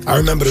 Yeah. I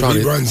remember the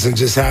reruns and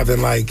just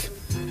having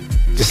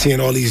just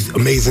seeing all these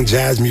amazing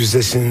jazz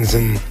musicians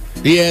and.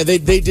 Yeah, they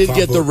did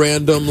get the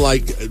random,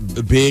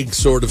 big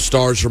sort of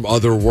stars from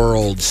other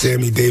worlds.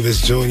 Sammy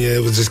Davis Jr.,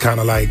 it was just kind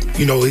of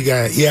he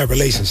had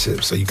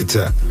relationships, so you could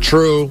tell.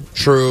 True.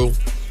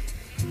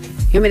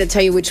 You want me to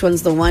tell you which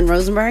one's the one,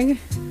 Rosenberg?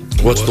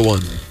 What's the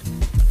one?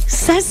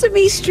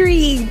 Sesame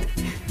Street.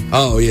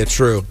 Oh, yeah,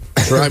 true.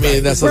 I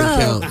mean, that's not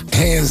count.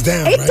 Hands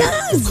down, It right?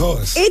 does. Of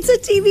course. It's a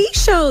TV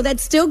show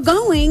that's still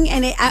going,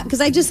 and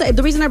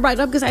the reason I brought it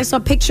up because I saw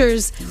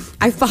pictures.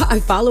 I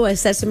follow a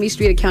Sesame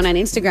Street account on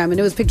Instagram, and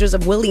it was pictures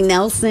of Willie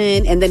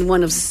Nelson, and then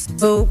one of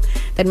Snoop,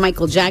 then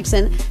Michael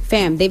Jackson.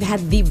 Fam, they've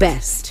had the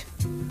best.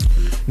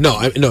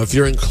 No, if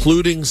you're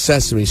including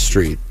Sesame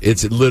Street,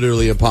 it's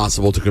literally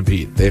impossible to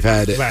compete. They've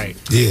had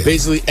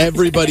basically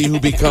everybody who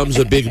becomes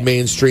a big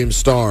mainstream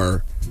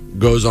star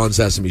goes on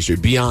Sesame Street.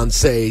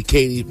 Beyonce,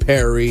 Katy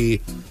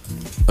Perry.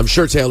 I'm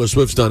sure Taylor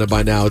Swift's done it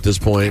by now at this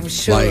point. I'm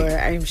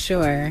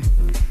sure.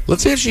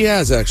 Let's see if she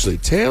has, actually.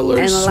 Taylor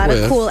Swift. And a lot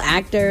of cool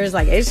actors.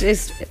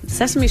 It's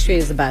Sesame Street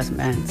is the best,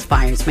 man. It's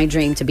fire. It's my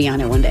dream to be on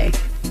it one day.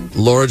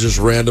 Laura just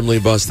randomly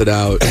busted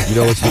out. You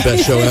know what's the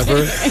best show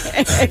ever?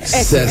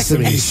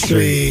 Sesame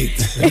Street.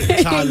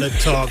 Toddler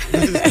talk.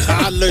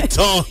 Toddler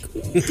talk.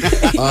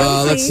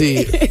 Let's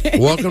see.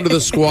 Welcome to the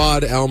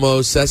squad,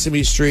 Elmo.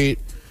 Sesame Street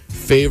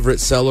favorite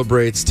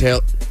celebrates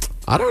Taylor.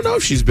 I don't know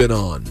if she's been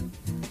on.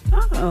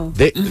 Oh.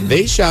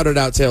 They shouted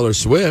out Taylor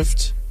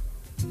Swift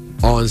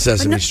on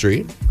Sesame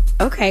Street.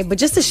 Okay, but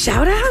just a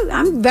shout out?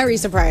 I'm very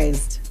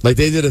surprised. They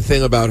did a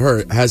thing about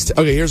her.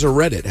 Here's a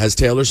Reddit. Has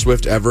Taylor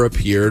Swift ever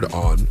appeared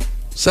on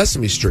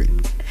Sesame Street?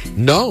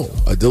 No.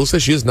 Adil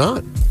says she is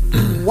not.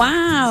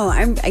 Wow.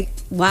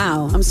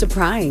 I'm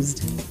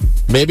surprised.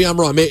 Maybe I'm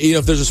wrong. Maybe,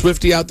 if there's a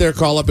Swiftie out there,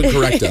 call up and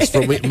correct us.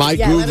 From my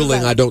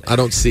Googling, I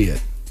don't see it.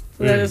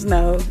 Let us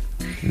know.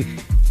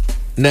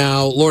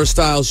 Now, Laura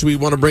Stiles,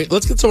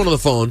 let's get someone on the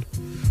phone.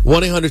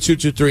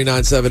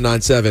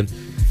 1-800-223-9797.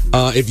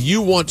 If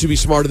you want to be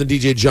smarter than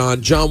DJ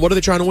John, what are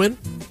they trying to win?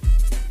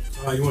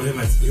 You want to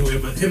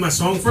hit my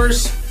song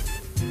first?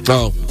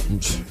 Oh,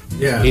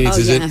 yeah. He needs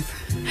his in.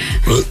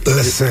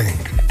 Let's sing.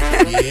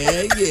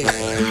 Yeah.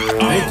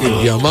 Thank you.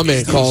 Yo, my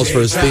man calls for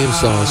his theme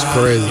song. It's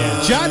crazy.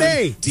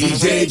 Johnny!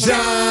 DJ John!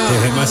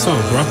 Yeah, hit my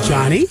song, bro.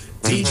 Johnny?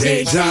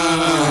 DJ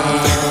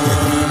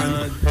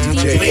John!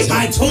 Play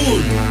my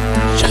tune!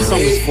 That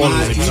song was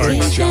falling.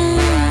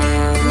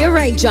 You're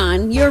right,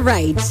 John. You're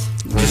right.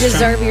 You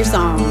deserve your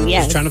song.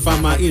 Yes. Just trying to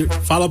find my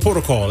follow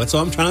protocol. That's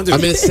all I'm trying to do.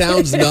 I mean, it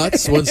sounds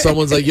nuts when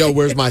someone's like, yo,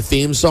 where's my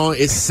theme song?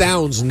 It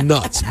sounds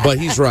nuts, but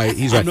he's right.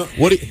 You're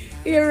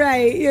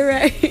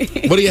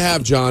right. What do you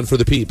have, John, for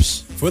the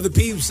peeps? For the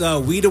peeps,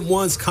 We the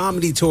Ones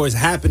comedy tour is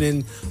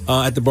happening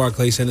at the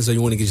Barclays Center, so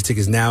you want to get your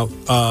tickets now.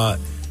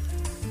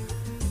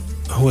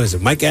 Who is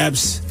it? Mike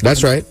Epps.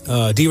 That's right.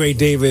 D-Ray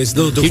Davis,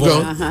 Lil Keep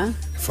Devon, going.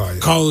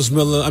 Carlos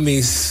Miller. I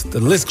mean,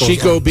 the list goes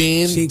Chico on.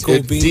 Bean.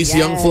 DC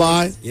Young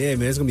Fly. Yeah,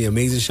 man, it's going to be an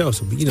amazing show.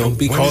 So, be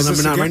calling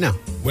number 9 right now.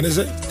 When is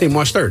it? I think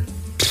March 3rd.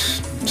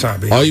 trying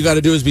to be. All you got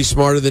to do is be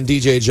smarter than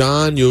DJ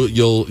John.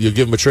 You'll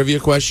give him a trivia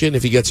question.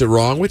 If he gets it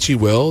wrong, which he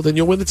will, then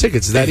you'll win the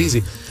tickets. It's that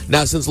easy.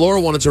 Now, since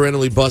Laura wanted to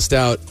randomly bust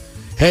out,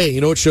 hey,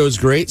 you know what show's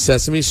great?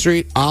 Sesame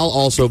Street. I'll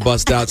also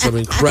bust out some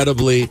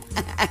incredibly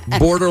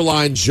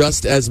borderline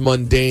just as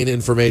mundane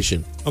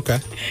information. Okay.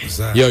 What's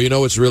that? Yo, you know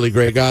what's really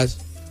great,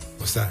 guys?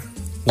 What's that?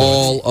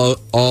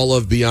 All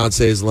of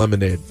Beyonce's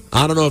Lemonade.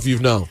 I don't know if you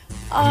know.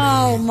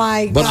 Oh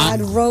my But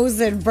God,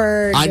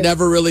 Rosenberg. I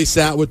never really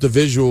sat with the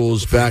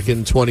visuals back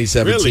in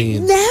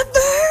 2017. Never?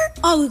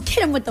 Oh, hit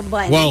him with the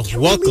button. Well, I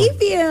can't welcome.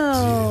 believe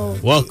you.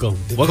 Welcome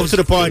to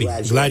the party.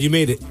 Glad you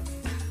made it.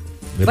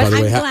 And by But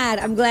the way,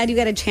 I'm glad you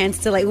got a chance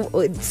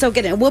to soak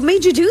it in. What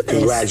made you do this?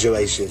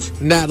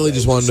 Congratulations. Natalie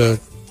just wanted to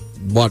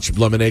watch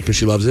Lemonade because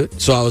she loves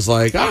it. So I was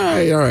like, all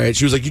right.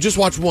 She was like, you just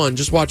watch one.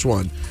 Just watch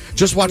one.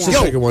 Just watch the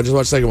second one. Just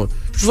watch the second one.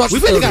 Just watch the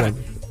third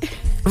one.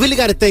 I really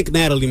got to thank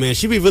Natalie, man.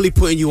 She be really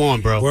putting you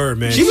on, bro. Word,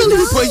 man. She really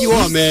be putting you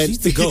on, man. She's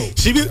the GOAT.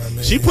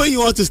 She putting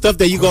you on to stuff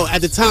that you go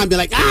at the time be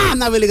like, I'm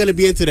not really gonna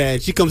be into that.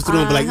 And she comes through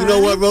and be like, you know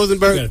what,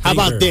 Rosenberg? How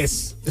about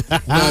this?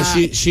 No,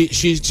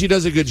 she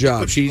does a good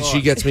job.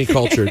 She gets me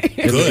cultured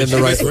in the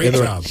right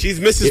job. She's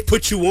Mrs.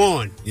 Put You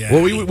On. Yeah.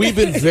 Well,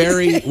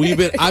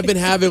 I've been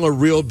having a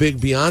real big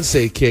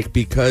Beyonce kick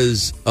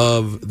because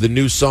of the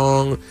new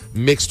song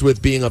mixed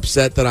with being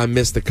upset that I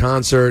missed the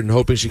concert and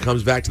hoping she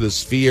comes back to the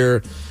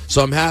Sphere.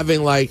 So I'm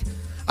having You're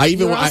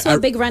also a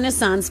big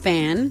Renaissance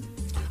fan.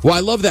 Well, I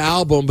love the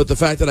album, but the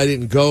fact that I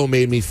didn't go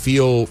made me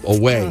feel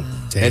away.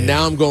 And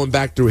now I'm going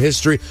back through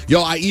history.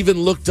 Yo, I even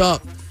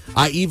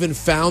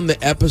found the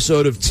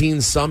episode of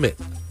Teen Summit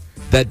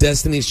that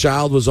Destiny's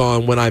Child was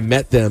on when I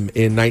met them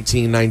in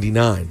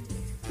 1999.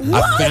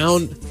 What?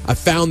 I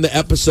found the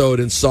episode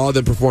and saw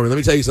them performing. Let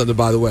me tell you something,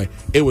 by the way.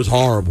 It was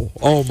horrible.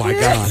 Oh, my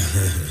God.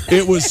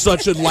 It was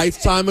such a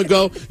lifetime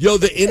ago. Yo,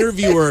 the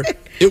interviewer,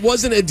 it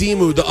wasn't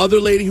Adimu. The other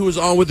lady who was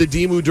on with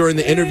Adimu during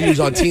the interviews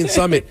on Teen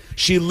Summit,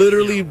 she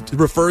literally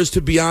refers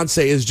to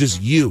Beyonce as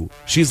just you.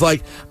 She's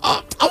like,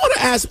 I want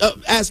to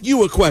ask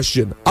you a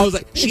question. I was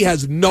like, she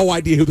has no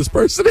idea who this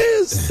person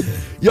is.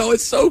 Yo,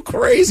 it's so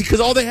crazy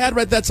because all they had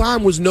at that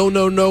time was No,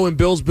 No, No, and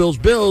Bills, Bills,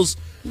 Bills.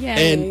 Yeah,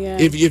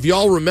 and if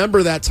y'all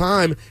remember that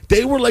time,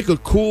 they were like a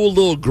cool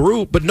little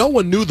group, but no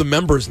one knew the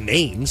members'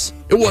 names.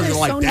 It wasn't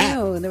like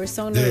that. They were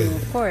so new,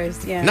 of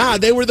course. Yeah. Nah,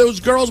 they were those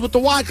girls with the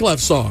Wyclef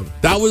song.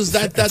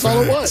 That's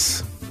all it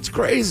was. It's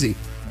crazy.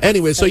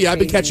 Anyway, so I've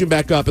been catching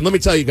back up, and let me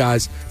tell you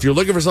guys, if you're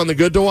looking for something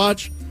good to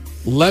watch,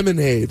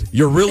 Lemonade.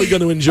 You're really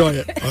going to enjoy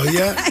it. Oh,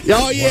 yeah?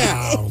 Oh,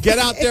 yeah. Wow. Get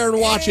out there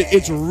and watch it.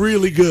 It's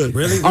really good.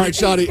 Really? All right,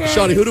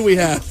 Shawty, who do we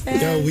have?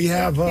 Yo, we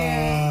have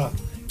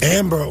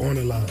Amber on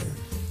the line.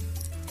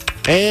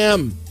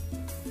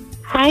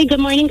 Hi, good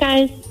morning,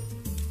 guys.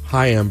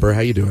 Hi, Amber.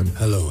 How you doing?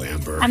 Hello,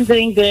 Amber. I'm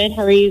doing good.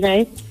 How are you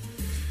guys?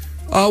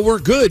 We're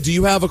good. Do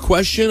you have a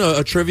question,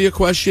 a trivia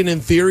question in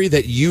theory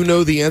that you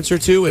know the answer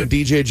to and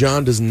DJ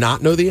John does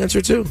not know the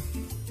answer to?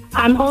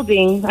 I'm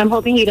hoping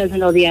he doesn't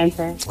know the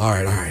answer. All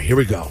right. Here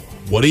we go.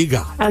 What do you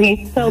got?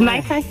 Okay, so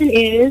my question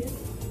is,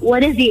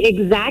 what is the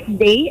exact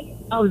date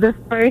of the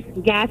first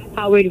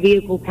gas-powered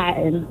vehicle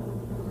patent?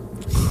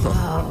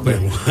 Wait,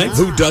 what?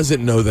 Who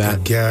doesn't know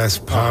that?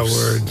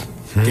 Gas-powered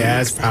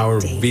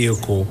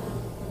vehicle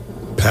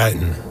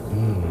patent.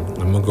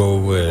 I'm going to go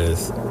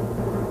with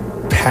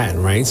patent,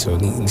 right? So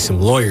need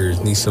some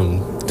lawyers, need some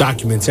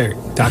documents.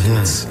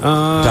 Documentarians.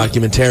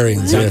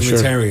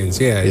 Documentarians,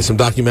 yeah. Some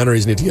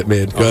documentaries need to get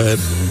made. Go ahead.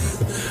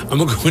 I'm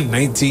going to go with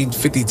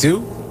 1952.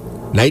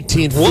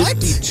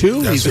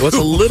 1952? That's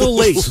a little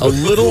late. A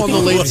little on the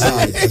late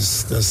side.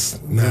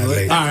 That's not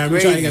late. All right,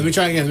 let me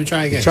try again.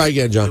 Try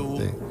again,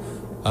 John.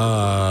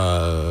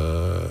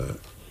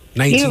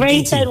 1918. You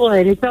already said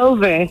one. It's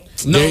over.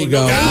 There you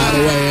go. Out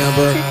of way,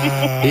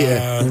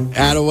 Amber.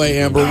 Out of way,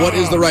 Amber. What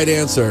is the right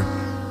answer?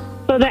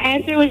 So the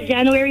answer was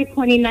January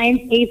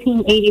 29th,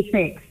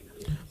 1886.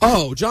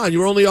 Oh, John, you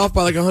were only off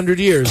by like 100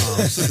 years.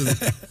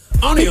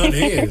 Only 100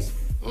 years.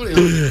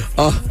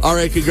 All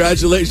right,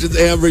 congratulations,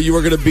 Amber. You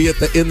are going to be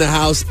in the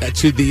house at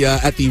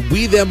the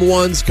We Them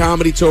Ones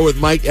comedy tour with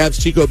Mike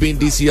Epps, Chico Bean,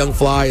 DC Young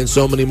Fly, and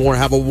so many more.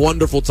 Have a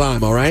wonderful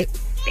time. All right.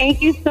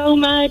 Thank you so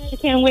much. I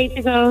can't wait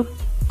to go.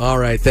 All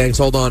right, thanks.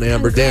 Hold on,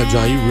 Amber. Damn,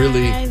 John, you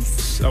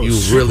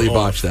really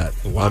botched that.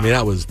 Wow. I mean,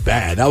 that was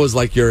bad. That was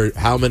like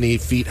how many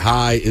feet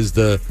high is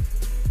the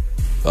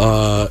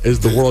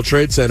World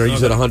Trade Center? You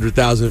said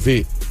 100,000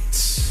 feet.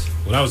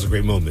 Well, that was a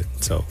great moment.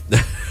 So,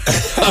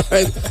 all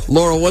right,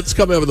 Laura, what's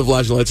coming up in the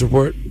Flash and Lights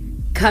report?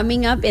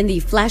 Coming up in the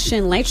Flash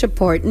and Lights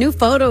report, new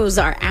photos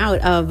are out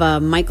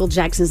of Michael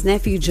Jackson's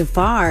nephew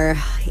Jafar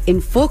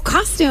in full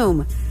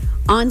costume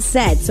on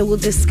set. So we'll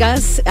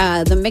discuss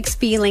the mixed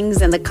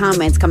feelings and the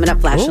comments coming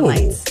up. Flash and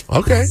Lights.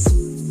 Okay.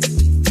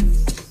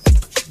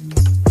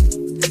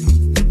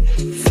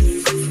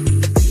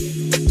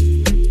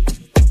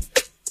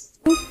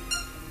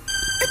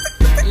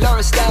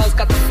 Laura Styles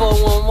got the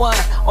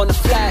 411 on the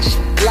Flash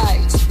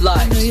Lights.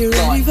 Are you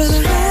ready for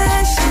the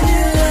Flash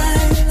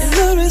and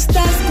Laura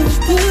Styles gonna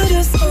put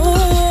us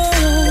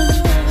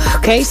on?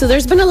 Okay, so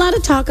there's been a lot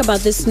of talk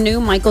about this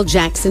new Michael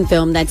Jackson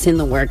film that's in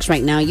the works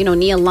right now. You know,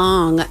 Nia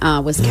Long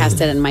was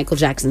casted as Michael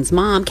Jackson's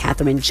mom,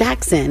 Katherine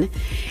Jackson.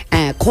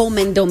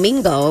 Coleman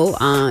Domingo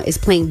is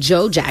playing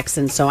Joe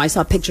Jackson. So I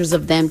saw pictures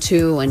of them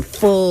too in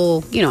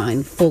full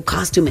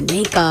costume and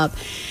makeup.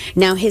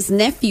 Now his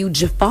nephew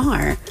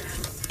Jafar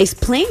is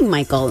playing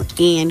Michael,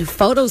 and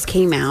photos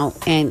came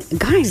out. And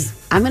guys,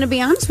 I'm going to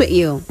be honest with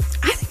you,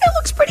 I think it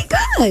looks pretty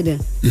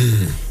good.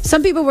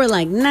 Some people were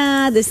like,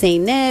 nah, this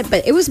ain't it.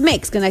 But it was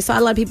mixed. And I saw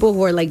a lot of people who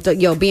were like,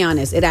 yo, be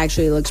honest, it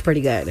actually looks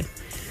pretty good.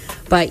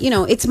 But, you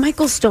know, it's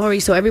Michael's story,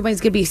 so everybody's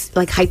going to be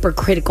like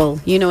hypercritical.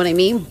 You know what I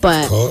mean?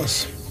 But of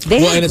course.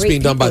 And it's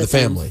being done by the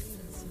family.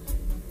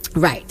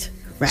 Right.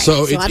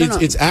 So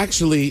it's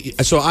actually,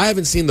 so I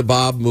haven't seen the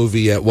Bob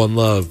movie yet, One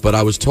Love, but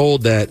I was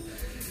told that,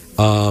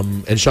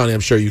 and Shawnee, I'm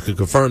sure you could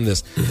confirm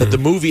this, that the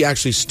movie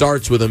actually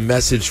starts with a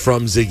message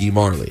from Ziggy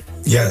Marley.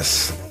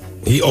 Yes.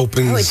 He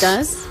opens. Oh, it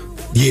does?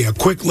 Yeah, a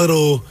quick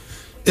little,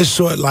 it's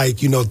short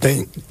like, you know,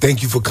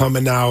 thank you for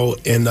coming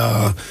out, and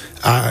I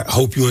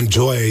hope you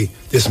enjoy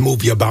this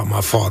movie about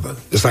my father.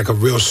 It's like a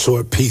real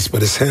short piece,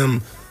 but it's him,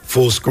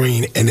 full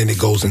screen, and then it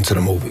goes into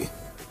the movie.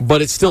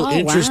 But it's still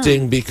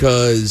interesting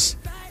because,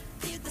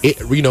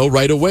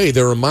 right away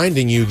they're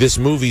reminding you this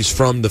movie's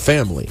from the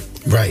family.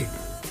 Right.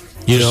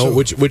 You know,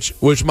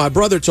 which my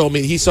brother told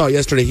me, he saw it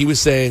yesterday, he was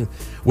saying,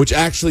 which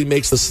actually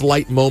makes the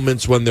slight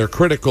moments when they're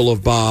critical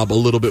of Bob a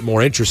little bit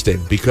more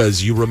interesting,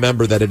 because you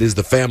remember that it is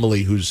the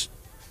family who's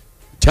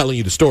telling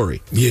you the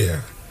story.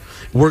 Yeah.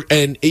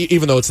 And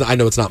even though I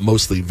know it's not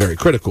mostly very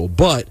critical,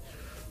 but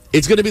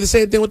it's going to be the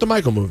same thing with the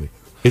Michael movie.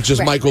 It's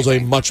just Michael's a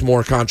much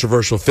more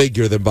controversial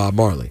figure than Bob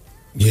Marley.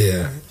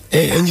 Yeah.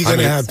 And you're going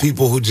to have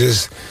people who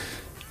just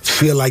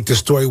feel like the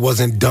story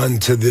wasn't done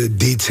to the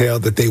detail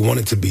that they want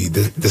it to be,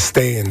 the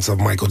stands of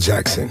Michael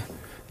Jackson.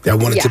 That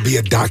want it to be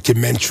a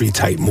documentary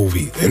type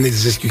movie. And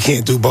it's just, you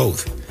can't do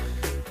both.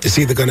 It's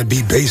either going to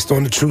be based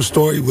on the true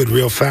story with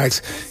real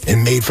facts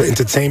and made for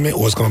entertainment,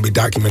 or it's going to be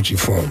documentary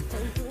form.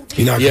 But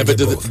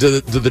do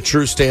the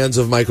true stands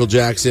of Michael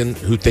Jackson,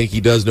 who think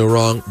he does no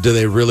wrong, do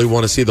they really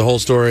want to see the whole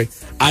story?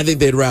 I think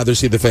they'd rather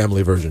see the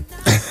family version.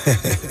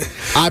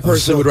 I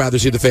personally would rather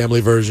see the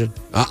family version.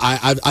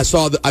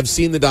 I've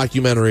seen the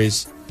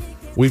documentaries.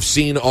 We've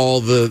seen all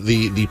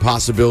the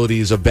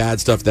possibilities of bad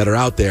stuff that are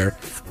out there.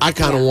 I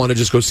kind of want to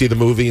just go see the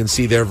movie and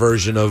see their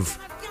version of,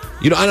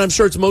 and I'm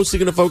sure it's mostly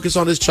going to focus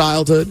on his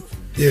childhood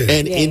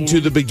and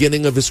into the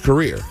beginning of his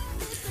career.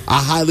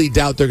 I highly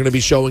doubt they're going to be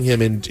showing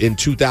him in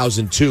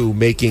 2002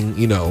 making,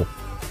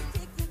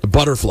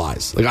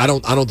 butterflies. Like I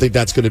don't think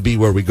that's going to be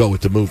where we go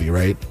with the movie,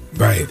 right?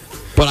 Right.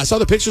 But I saw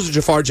the pictures of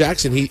Jafar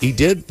Jackson. He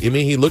did. I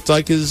mean, he looked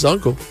like his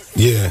uncle.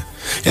 Yeah.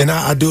 And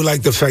I do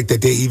like the fact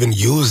that they're even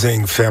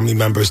using family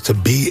members to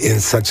be in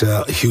such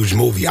a huge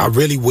movie. I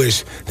really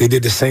wish they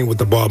did the same with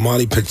the Bob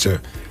Marley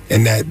picture.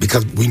 And that,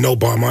 because we know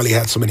Bob Marley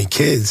had so many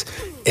kids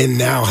and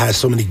now has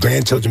so many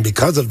grandchildren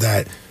because of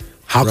that.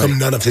 How come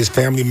none of his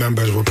family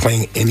members were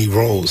playing any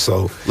roles?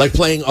 So, like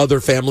playing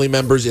other family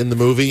members in the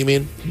movie, you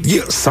mean?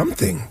 Yeah,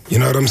 something. You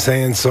know what I'm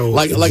saying? So,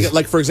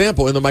 like for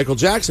example, in the Michael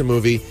Jackson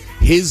movie,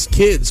 his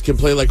kids can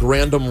play like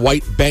random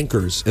white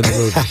bankers in the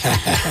movie.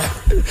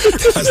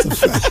 That's a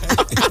fact.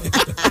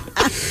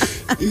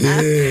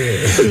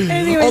 Yeah.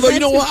 Anyway, although, you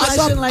know what? I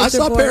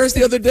saw Paris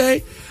the other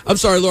day. I'm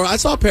sorry, Laura. I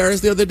saw Paris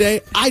the other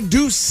day. I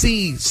do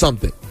see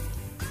something.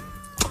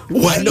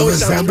 What? No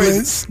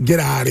resemblance?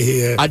 Get out of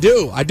here. I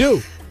do.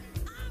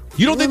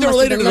 You don't think they're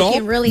related at all?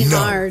 Looking really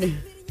hard.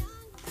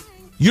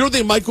 You don't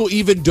think Michael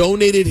even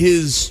donated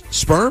his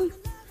sperm?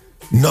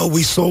 No,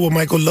 we saw what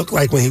Michael looked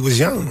like when he was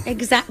young.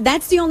 Exactly.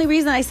 That's the only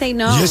reason I say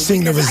no. You're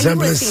seeing the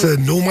resemblance to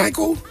new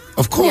Michael?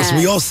 Of course,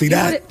 we all see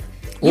that.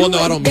 Well, no,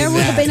 I don't mean that. There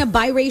would have been a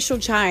biracial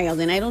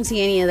child, and I don't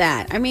see any of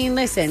that. I mean,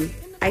 listen,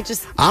 I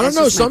don't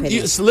know.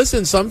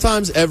 Listen,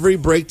 sometimes every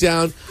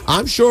breakdown,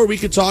 I'm sure we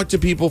could talk to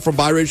people from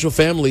biracial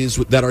families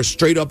that are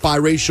straight up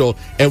biracial,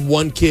 and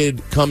one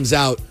kid comes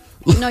out.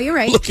 No, you're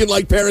right. Looking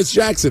like Paris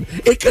Jackson.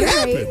 It could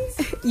happen.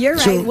 You're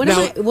right.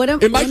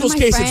 In Michael's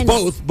case, it's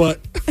both, but...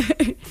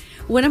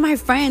 One of my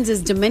friends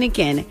is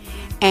Dominican,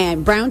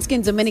 and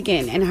brown-skinned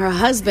Dominican, and her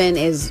husband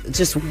is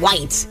just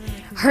white.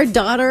 Her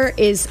daughter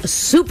is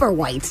super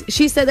white.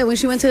 She said that when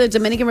she went to the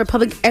Dominican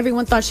Republic,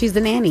 everyone thought she's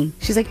the nanny.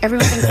 She's like,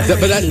 everyone thinks I'm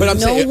the nanny. But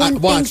no one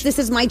thinks this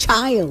is my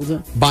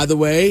child. By the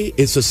way,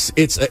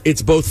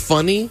 it's both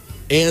funny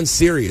and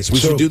serious. We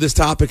should do this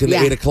topic in the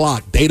 8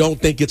 o'clock. They don't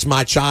think it's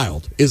my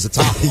child is the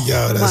topic.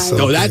 Yo, that's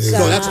so that's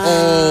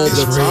all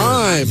the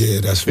time.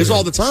 Yeah, that's real. It's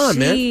all the time,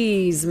 man.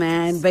 Jeez,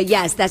 man. But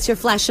yes, that's your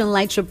flash and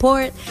lights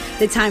report.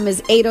 The time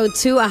is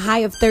 8:02, a high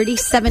of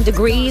 37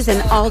 degrees, and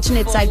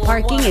alternate side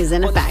parking is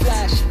in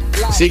effect.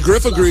 See,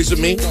 Griff agrees with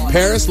me.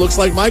 Paris looks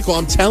like Michael.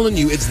 I'm telling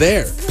you, it's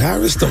there.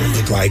 Paris don't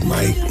look like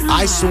Mike.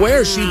 I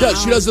swear she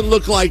does. She doesn't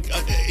look like,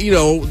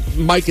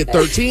 Mike at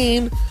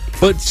 13.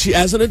 But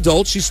as an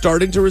adult, she's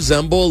starting to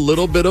resemble a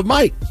little bit of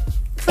Mike.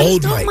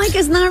 Old Mike. Mike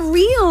is not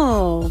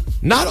real.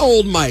 Not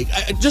old Mike.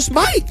 Just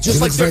Mike.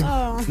 Just like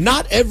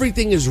not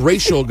everything is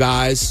racial,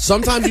 guys.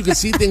 Sometimes you can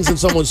see things in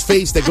someone's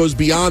face that goes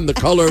beyond the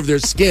color of their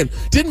skin.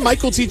 Didn't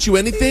Michael teach you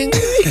anything?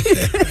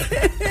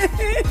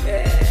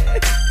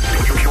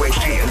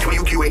 WQHT and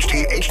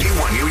WQHT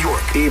HD1 New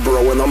York.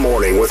 Ebro in the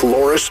morning with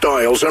Laura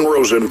Stiles and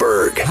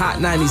Rosenberg.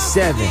 Hot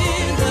 97.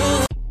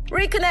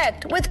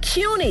 Reconnect with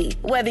CUNY.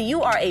 Whether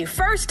you are a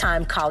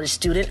first-time college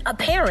student, a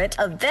parent,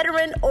 a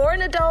veteran, or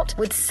an adult,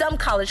 with some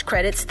college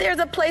credits, there's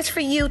a place for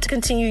you to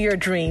continue your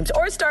dreams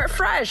or start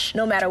fresh.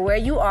 No matter where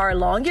you are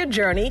along your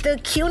journey, the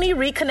CUNY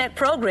Reconnect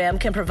program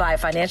can provide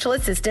financial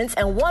assistance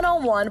and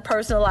one-on-one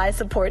personalized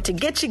support to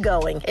get you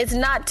going. It's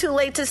not too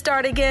late to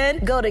start again.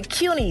 Go to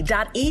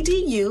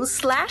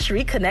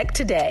cuny.edu/reconnect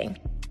today.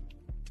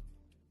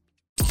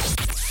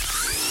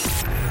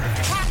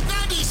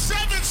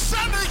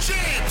 Summer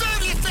Jam,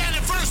 30th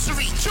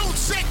anniversary, June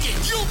 2nd,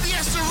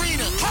 UBS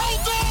Arena.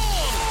 Hold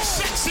on!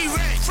 Sexy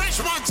Red, French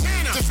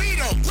Montana,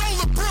 DeVito,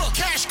 Roller Brook,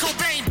 Cash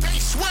Cobain,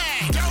 Bass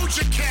Swag,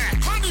 Doja Cat,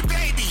 Honey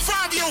Baby,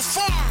 Fabio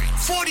Foreign,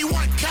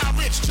 41 Cal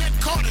Rich, Jet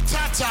Carter,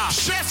 Tata,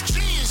 Chef G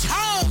is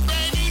home,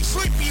 baby,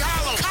 Sleepy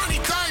Hollow, Connie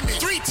Diamond,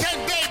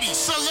 310 Baby,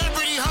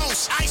 Celebrity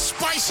Host, Ice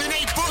Spice and A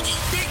Boogie.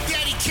 Big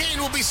Daddy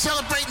Kane will be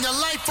celebrating the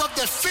life of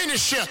the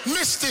finisher,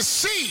 Mr.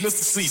 C.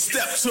 Mr. C,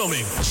 step to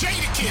me.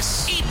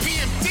 Jadakiss,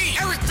 EPMD,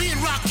 Eric B. and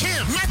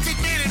Rakim, Method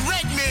Man and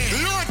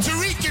Redman, Lord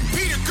Tariq and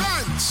Peter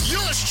Guns.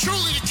 Yours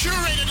truly, the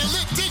curator, the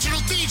lit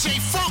digital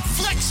DJ, Funk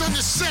Flex on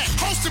the set.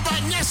 Hosted by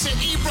Nessa,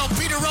 Ebro,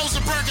 Peter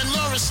Rosenberg, and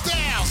Laura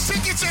Stiles.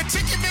 Tickets at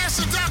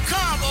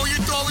Ticketmaster.com. Oh, you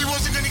thought we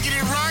wasn't going to get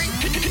it right?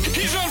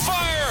 He's on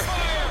fire!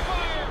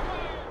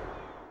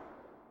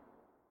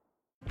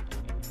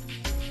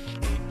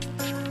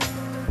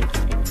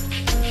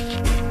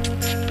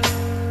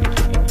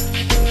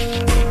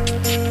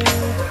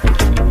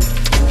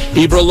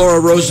 Ebro, Laura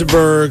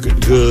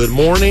Rosenberg, good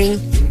morning.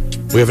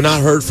 We have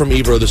not heard from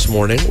Ebro this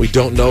morning. We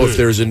don't know if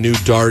there's a new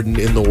Darden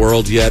in the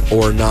world yet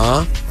or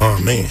not. Oh,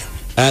 man.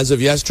 As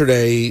of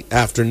yesterday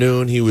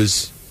afternoon, he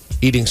was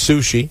eating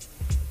sushi,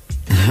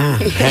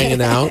 hanging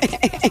out.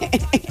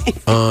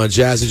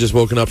 Jazz had just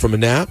woken up from a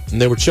nap,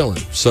 and they were chilling.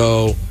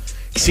 So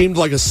it seemed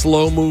like a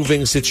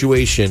slow-moving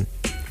situation.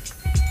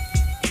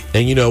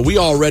 And, you know, we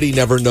already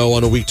never know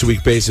on a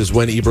week-to-week basis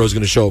when Ebro's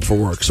going to show up for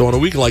work. So on a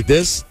week like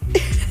this,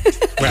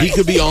 he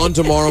could be on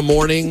tomorrow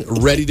morning,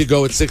 ready to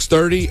go at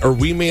 6:30, or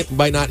we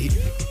might not.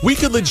 We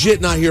could legit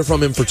not hear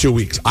from him for 2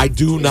 weeks. I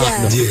do not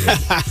know. Yeah.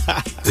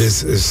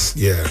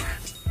 Yeah.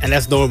 And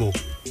that's normal.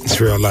 It's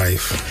real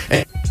life.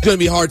 And it's going to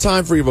be a hard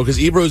time for Ebro because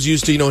Ebro's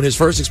used to, in his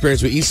first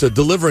experience with Issa,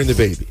 delivering the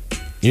baby.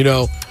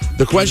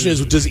 The question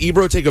is, does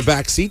Ebro take a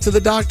back seat to the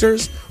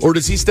doctors, or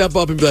does he step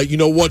up and be like, you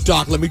know what,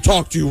 doc, let me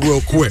talk to you real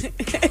quick.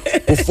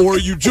 Before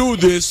you do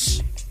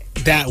this.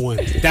 That one.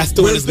 That's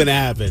the one that's going to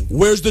happen.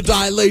 Where's the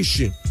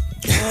dilation?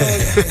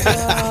 Here's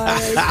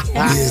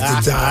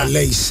the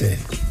dilation.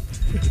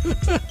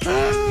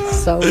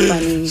 So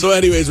funny. So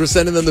anyways, we're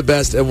sending them the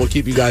best, and we'll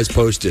keep you guys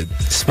posted.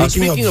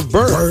 Speaking of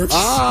births.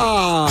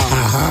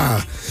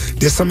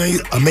 There's some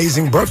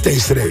amazing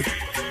birthdays today.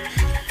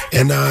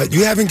 And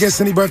you haven't guessed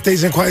any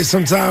birthdays in quite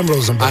some time,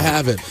 Rosenberg. I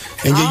haven't.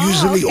 And you're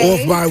usually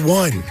off by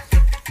one.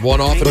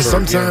 One off. But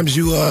sometimes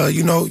you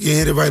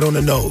hit it right on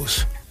the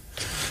nose.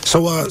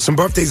 So some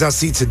birthdays I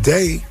see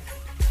today.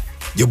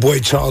 Your boy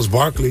Charles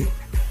Barkley.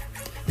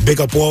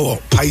 Big up all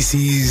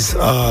Pisces,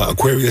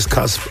 Aquarius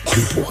cusp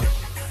people.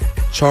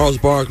 Charles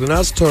Barkley,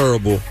 that's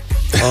terrible.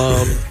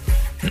 The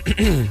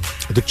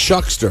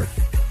Chuckster.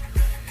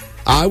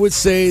 I would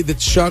say the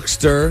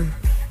Chuckster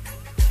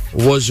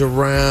was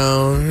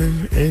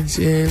around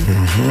 18.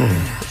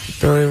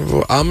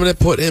 I'm going to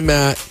put him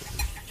at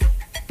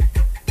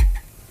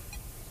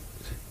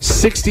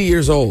 60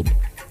 years old.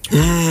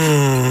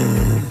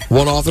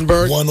 One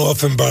Offenberg? One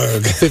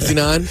Offenberg.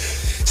 59?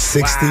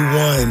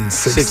 61.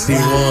 61.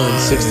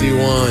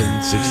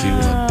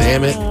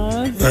 Damn it.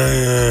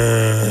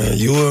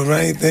 You were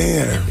right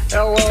there.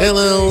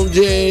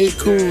 LLJ,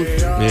 cool.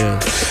 Yeah.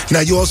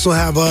 Now you also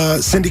have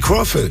Cindy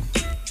Crawford,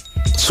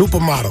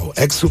 supermodel,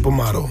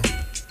 ex-supermodel.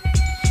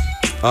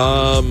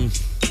 I'm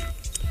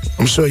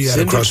sure you had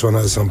a crush on her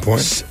at some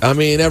point. I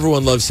mean,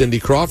 everyone loves Cindy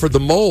Crawford. The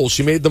Mole.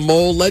 She made The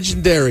Mole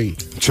legendary.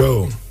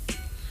 True.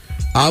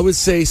 I would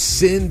say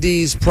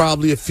Cindy's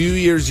probably a few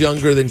years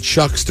younger than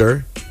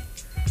Chuckster.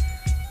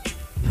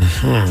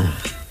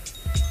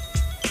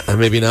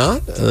 Maybe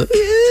not.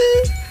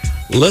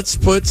 Let's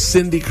put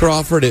Cindy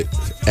Crawford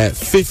at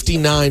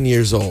 59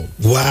 years old.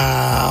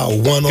 Wow.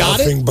 One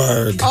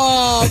Offenberg.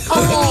 Oh,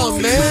 come on,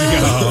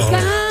 man.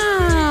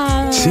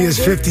 God. She is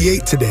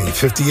 58 today.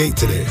 58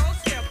 today.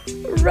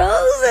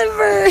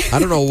 Rosenberg. I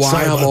don't know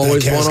why I'm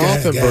always one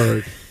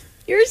Offenberg.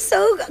 You're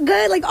so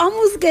good. Like,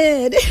 almost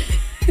good.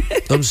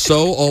 I'm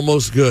so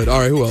almost good. All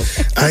right, who else?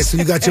 All right, so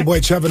you got your boy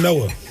Trevor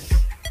Noah.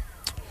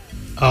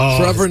 Oh,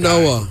 Trevor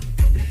Noah.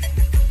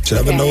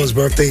 Trevor Noah's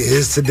birthday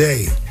is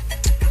today.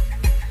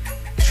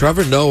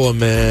 Trevor Noah,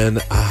 man,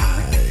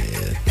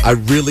 I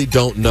really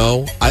don't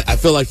know. I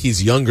feel like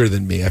he's younger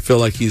than me. I feel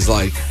like he's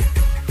like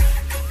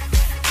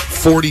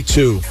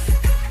 42.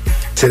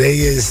 Today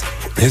is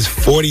his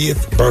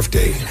 40th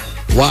birthday.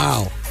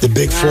 Wow. The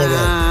big 4-0.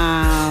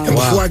 And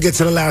before I get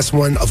to the last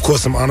one, of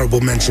course, some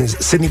honorable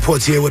mentions. Sidney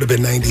Poitier would have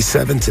been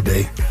 97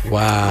 today.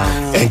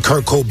 Wow. And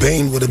Kurt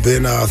Cobain would have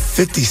been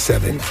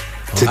 57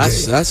 today.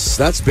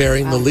 That's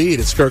bearing the lead.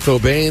 It's Kurt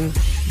Cobain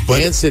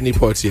and Sidney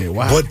Poitier.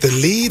 Wow. But the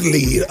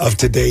lead of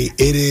today,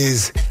 it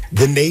is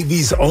the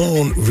Navy's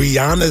own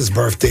Rihanna's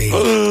birthday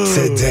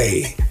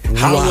today.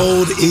 How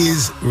old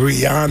is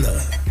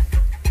Rihanna?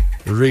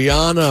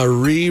 Rihanna,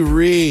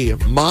 Riri,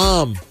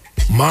 Mom.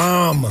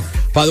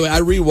 By the way, I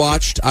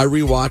rewatched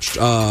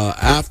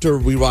after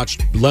we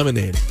watched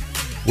Lemonade.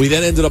 We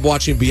then ended up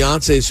watching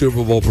Beyonce's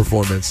Super Bowl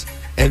performance,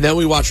 and then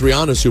we watched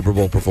Rihanna's Super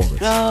Bowl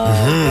performance.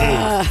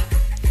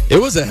 It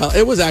was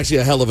actually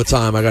a hell of a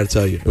time, I got to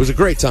tell you. It was a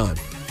great time.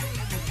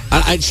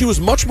 She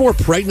was much more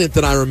pregnant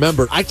than I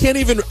remembered. I can't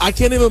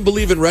even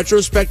believe in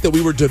retrospect that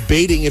we were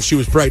debating if she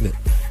was pregnant.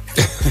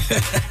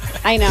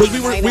 I know.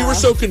 Because we were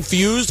so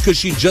confused because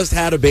she just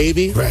had a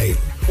baby. Right.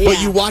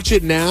 But you watch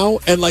it now,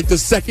 and like the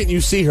second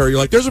you see her, you're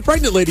like, there's a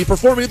pregnant lady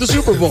performing at the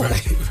Super Bowl.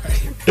 Right.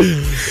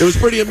 It was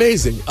pretty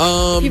amazing.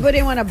 People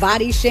didn't want to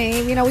body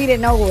shame. We didn't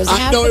know what was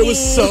happening. I know,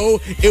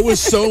 it was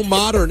so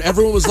modern.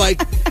 Everyone was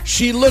like,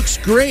 she looks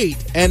great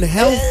and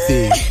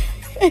healthy.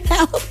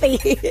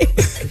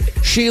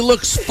 She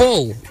looks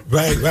full.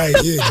 Right,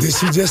 yeah. Did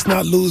she just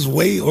not lose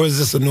weight, or is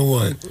this a new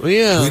one?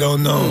 Yeah. We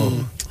don't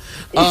know.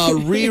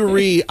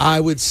 Riri, I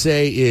would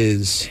say,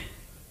 is...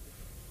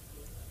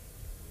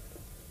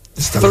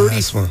 It's the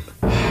last one.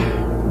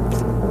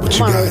 What you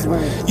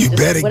got? You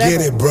better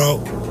get it,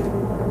 bro.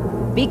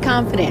 Be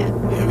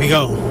confident. Here we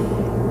go.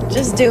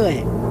 Just do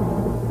it.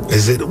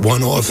 Is it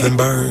one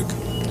Offenberg?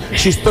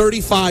 She's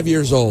 35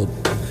 years old.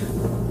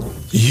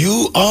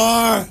 You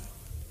are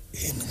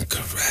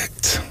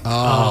incorrect.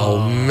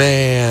 Oh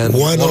man.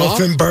 One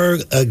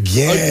Offenberg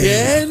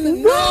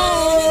again?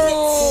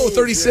 No!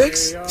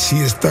 36? She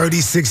is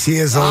 36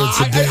 years old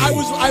today. I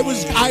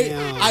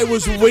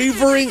was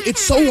wavering. It's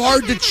so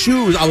hard to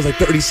choose. I was like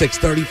 36,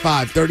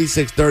 35,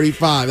 36,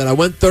 35. And I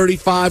went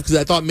 35 because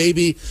I thought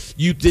maybe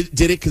you did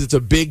it because it's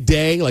a big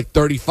day, like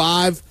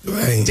 35.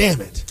 Right.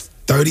 Damn it.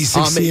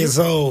 36 years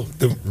old.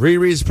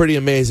 Riri's pretty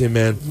amazing,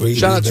 man.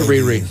 Shout out to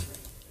Riri.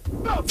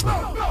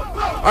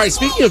 All right,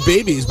 speaking of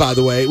babies, by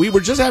the way, we were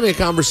just having a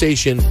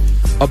conversation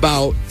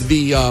about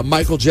the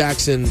Michael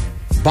Jackson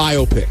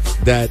biopic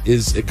that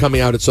is coming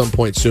out at some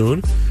point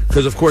soon,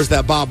 because of course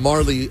that Bob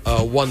Marley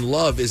One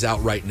Love is out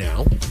right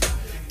now.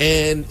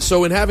 And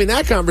so in having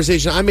that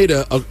conversation, I made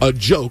a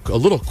joke, a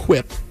little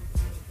quip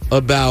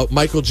about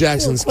Michael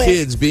Jackson's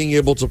kids being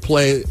able to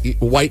play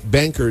white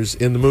bankers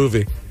in the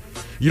movie.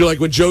 Like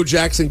when Joe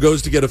Jackson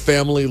goes to get a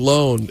family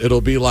loan,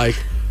 it'll be like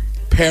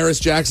Paris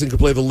Jackson could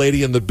play the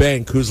lady in the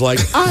bank who's like,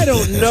 I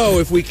don't know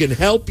if we can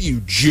help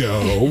you,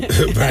 Joe.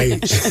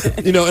 Right.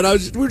 And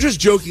we're just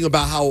joking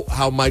about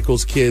how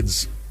Michael's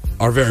kids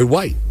are very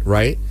white,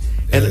 right?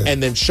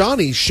 And then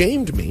Shawnee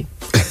shamed me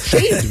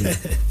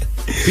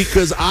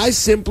because I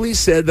simply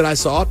said that I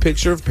saw a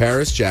picture of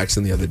Paris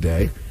Jackson the other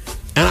day,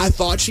 and I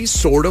thought she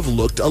sort of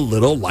looked a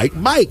little like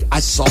Mike. I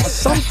saw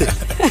something.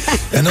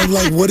 And I'm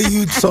like, what are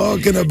you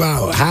talking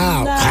about?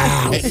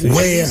 How?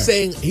 Where?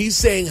 He's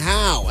saying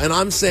how. And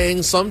I'm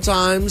saying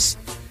sometimes,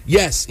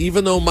 yes,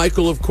 even though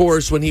Michael, of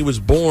course, when he was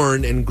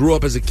born and grew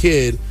up as a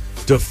kid,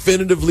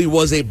 definitively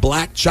was a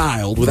black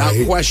child without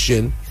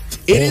question,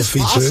 it is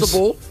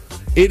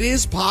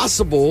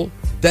possible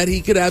that he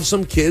could have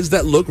some kids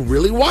that look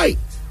really white.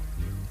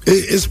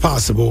 It's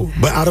possible,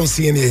 but I don't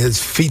see any of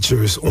his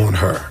features on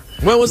her.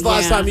 When was the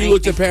last time you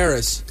looked at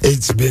Paris?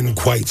 It's been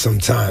quite some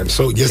time.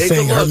 So you're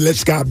saying her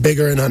lips got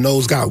bigger and her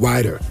nose got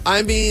wider?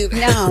 I mean,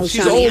 no,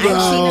 she's Shawnee, older.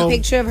 I've seen a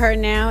picture of her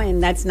now,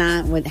 and that's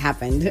not what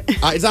happened.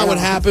 It's not what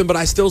happened, but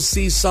I still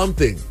see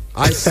something.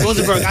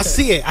 Rosenberg, I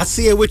see it. I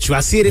see it with you.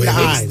 I see it in the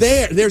eyes. It's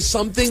there. There's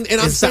something,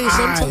 and I'm saying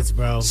sometimes,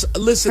 bro.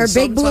 Listen, her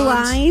big blue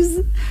eyes.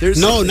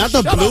 No, not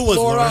the blue ones,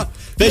 Laura.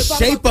 The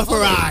shape of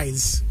her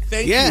eyes.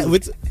 Thank you.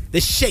 With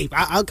the shape.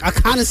 I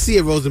kind of see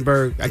it,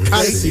 Rosenberg. I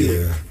kind of see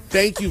it.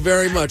 Thank you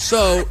very much.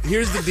 So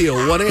here's the deal.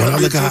 When I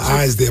look at her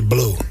eyes, they're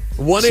blue.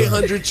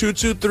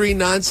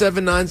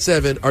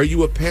 1-800-223-9797. Are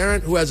you a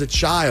parent who has a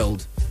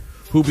child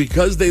who,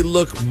 because they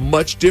look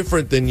much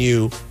different than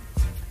you,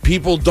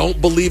 people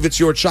don't believe it's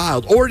your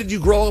child? Or did you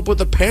grow up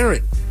with a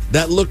parent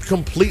that looked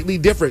completely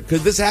different?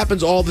 Because this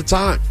happens all the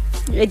time.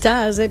 It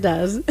does.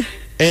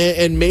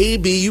 And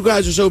maybe you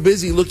guys are so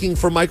busy looking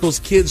for Michael's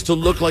kids to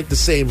look like the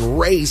same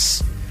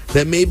race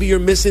that maybe you're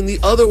missing the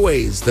other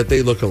ways that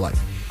they look alike.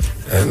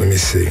 Let me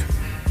see.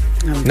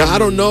 Now, I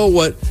don't know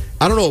what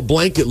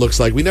Blanket looks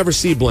like. We never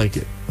see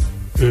Blanket.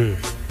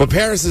 But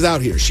Paris is out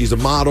here. She's a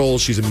model.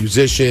 She's a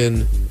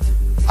musician.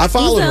 I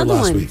followed her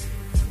last week.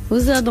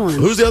 Who's the other one?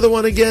 Who's the other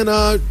one again,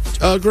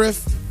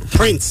 Griff?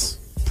 Prince.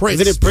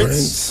 Isn't it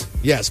Prince?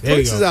 Yes,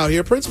 Prince is out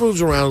here. Prince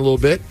moves around a little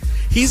bit.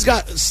 He's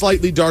got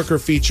slightly darker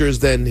features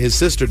than his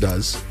sister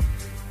does.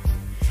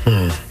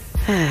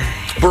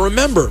 But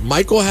remember,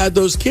 Michael had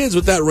those kids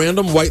with that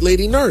random white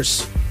lady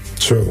nurse.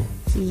 True.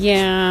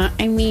 Yeah,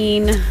 I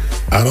mean,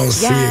 I don't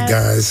see it,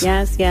 guys.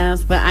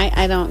 Yes, but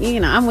I don't.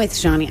 I'm with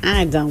Shawnee.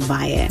 I don't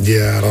buy it.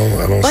 Yeah, I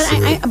don't see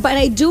it. But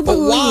I do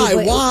believe.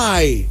 But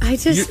why? I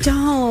just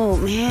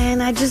don't,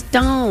 man. I just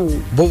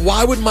don't. But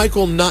why would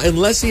Michael not,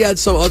 unless he had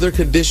some other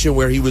condition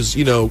where he was,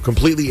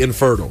 completely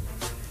infertile?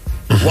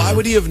 Why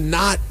would he have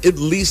not at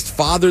least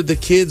fathered the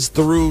kids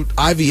through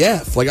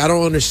IVF? Like, I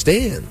don't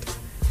understand.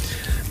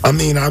 I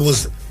mean, I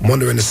was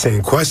wondering the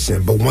same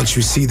question, but once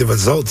you see the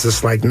results,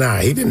 it's like, nah,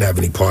 he didn't have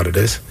any part of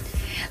this.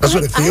 That's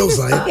what it feels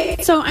like.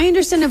 Okay, so I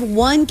understand if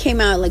one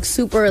came out like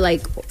super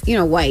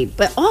white,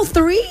 but all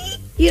three,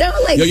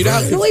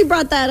 Louis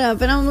brought that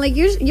up, and I'm like,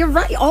 you're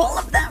right, all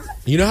of them.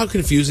 You know how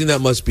confusing that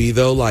must be,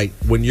 though? Like,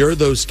 when you're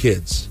those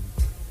kids,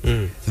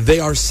 they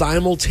are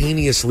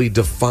simultaneously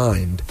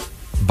defined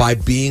by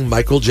being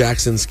Michael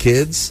Jackson's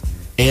kids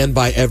and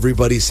by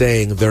everybody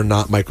saying they're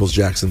not Michael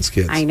Jackson's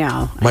kids. I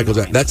know. Michael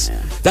Jackson.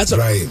 That's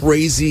a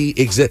crazy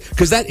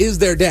because that is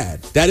their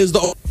dad. That is the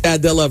only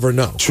dad they'll ever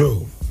know.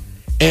 True.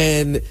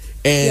 And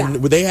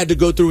they had to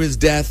go through his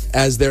death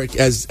as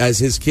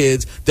his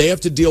kids. They have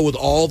to deal with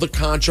all the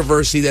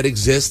controversy that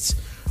exists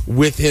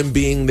with him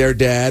being their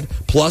dad,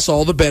 plus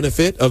all the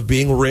benefit of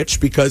being rich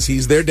because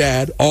he's their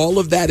dad. All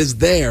of that is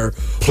there.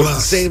 Plus, but at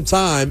the same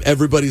time,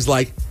 everybody's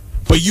like,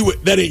 but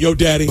that ain't your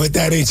daddy. But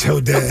that ain't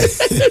your dad.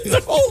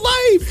 The whole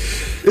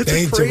life. It's that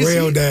ain't your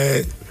real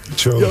dad.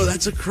 True. Yo,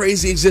 that's a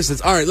crazy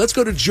existence. All right, let's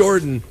go to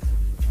Jordan,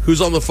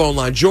 who's on the phone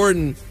line.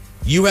 Jordan,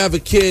 you have a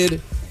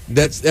kid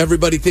that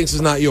everybody thinks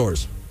is not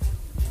yours.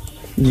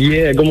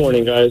 Yeah, good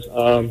morning, guys.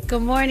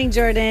 Good morning,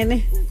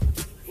 Jordan.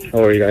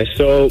 How are you guys?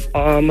 So,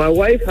 my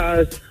wife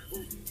has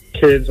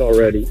kids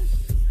already,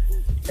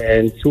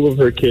 and 2 of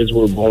her kids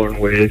were born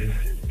with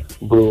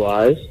blue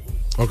eyes.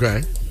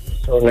 Okay.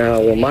 So now,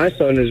 when my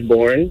son is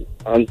born,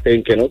 I'm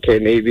thinking, okay,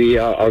 maybe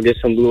I'll get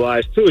some blue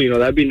eyes too.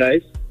 That'd be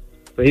nice.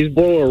 But he's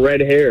born with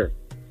red hair.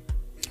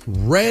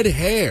 Red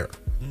hair?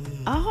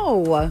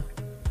 Oh.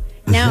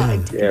 Now,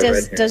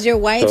 does your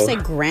wife's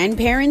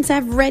grandparents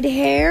have red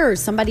hair or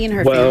somebody in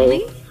her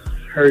family?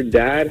 Her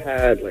dad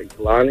had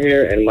blonde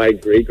hair and my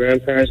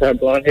great-grandparents had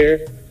blonde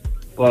hair.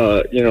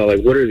 But,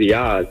 what are the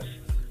odds?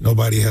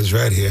 Nobody has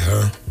red hair,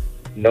 huh?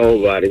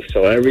 Nobody.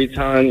 So every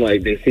time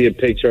they see a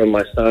picture of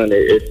my son,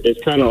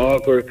 it's kind of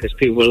awkward because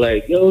people are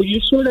like, yo,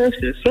 you sure that's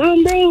your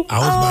son, bro? I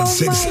was about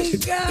to say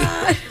this.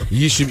 God.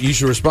 You should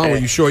respond. Are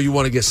you sure you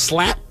want to get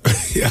slapped?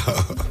 Yeah.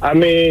 I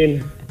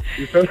mean,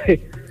 you feel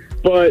me?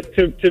 But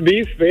to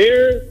be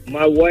fair,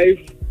 my wife,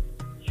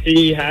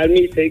 she had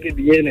me take a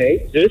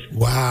DNA.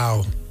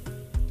 Wow.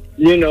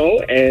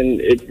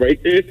 And it's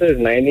right there. It says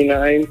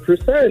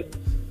 99%.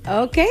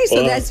 Okay,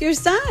 so that's your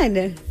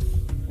son.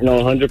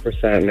 No,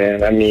 100%,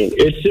 man. I mean,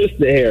 it's just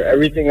the hair.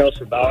 Everything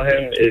else about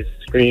him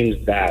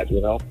screams dad,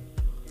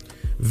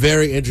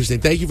 Very interesting.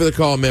 Thank you for the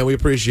call, man. We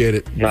appreciate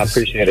it. No, I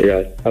appreciate it,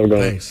 guys. Have a good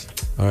one. Thanks.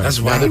 All right. That's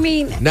why.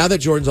 Now that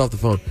Jordan's off the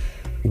phone,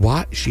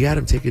 why she had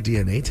him take a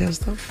DNA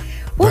test, though?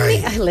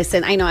 Well,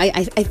 listen, I know. I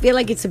feel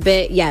like it's a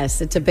bit.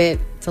 Yes, it's a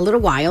little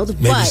wild.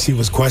 Maybe but she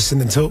was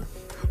questioning too.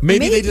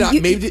 Maybe they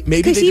did. Maybe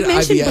because they he did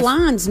mentioned IVF.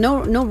 blondes,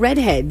 no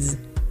redheads.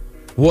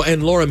 Well,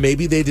 and Laura,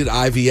 maybe they did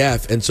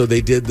IVF, and so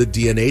they did the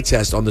DNA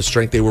test on the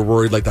strength they were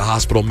worried the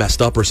hospital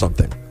messed up or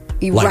something.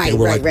 Right.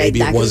 Maybe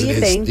that it wasn't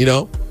could be a his,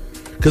 thing.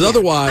 Because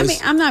otherwise, I mean,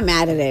 I'm not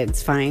mad at it.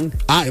 It's fine.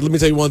 Let me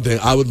tell you one thing.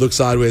 I would look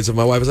sideways if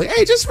my wife was like,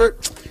 "Hey, just for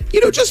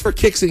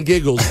kicks and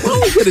giggles, why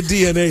don't we get a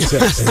DNA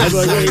test?" I was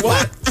like, "Wait,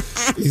 what?"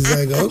 He's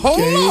like, "Okay,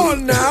 hold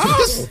on now,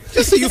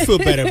 just so you feel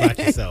better about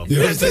yourself."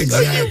 Yes,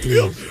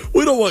 exactly.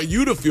 We don't want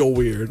you to feel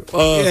weird.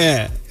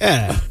 Yeah.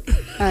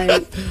 All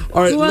right.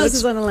 Who else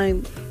is on the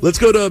line? Let's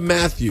go to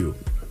Matthew.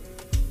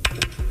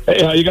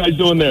 Hey, how you guys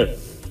doing there?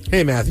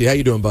 Hey, Matthew, how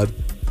you doing, bud?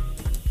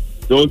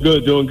 Doing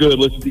good.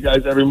 Listen to you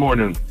guys every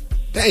morning.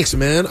 Thanks,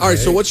 man. All right,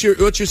 so what's your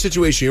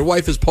situation? Your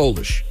wife is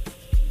Polish.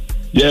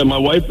 Yeah, my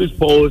wife is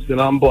Polish and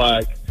I'm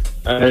black,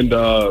 and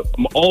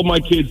all my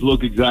kids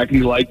look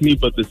exactly like me,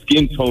 but the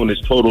skin tone is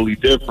totally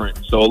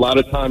different. So a lot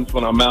of times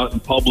when I'm out in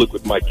public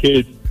with my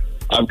kids,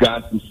 I've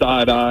got some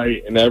side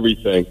eye and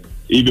everything.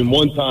 Even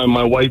one time,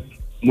 my wife,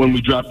 when we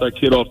dropped our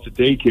kid off to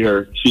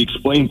daycare, she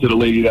explained to the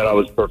lady that I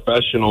was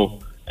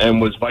professional and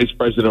was vice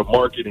president of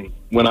marketing.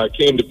 When I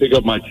came to pick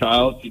up my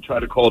child, she tried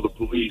to call the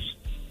police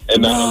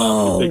and not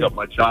allow me to pick up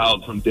my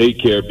child from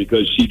daycare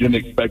because she didn't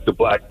expect a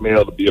black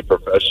male to be a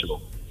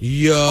professional.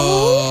 Yo.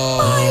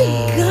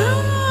 Oh, my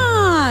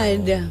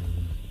God.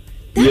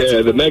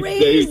 That's the next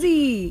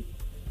crazy. day,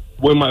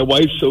 when my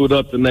wife showed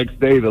up the next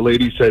day, the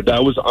lady said,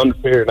 that was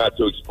unfair not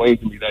to explain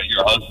to me that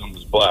your husband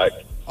was black.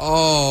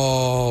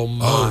 Oh,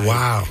 my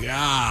wow.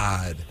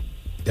 God.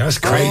 That's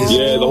crazy.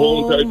 Yeah, the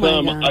whole entire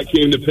time I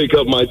came to pick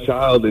up my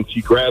child, and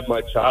she grabbed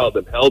my child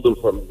and held him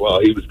from while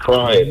he was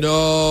crying.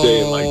 No.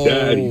 Saying,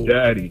 daddy,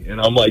 daddy.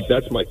 And I'm like,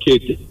 that's my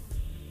kid.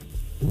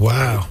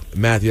 Wow.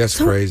 Matthew, that's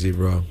crazy,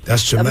 bro.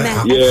 That's traumatic.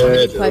 Matthew, I have so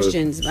many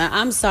questions.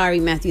 I'm sorry,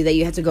 Matthew, that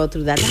you had to go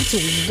through that.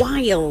 That's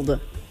wild.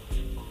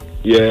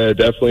 Yeah,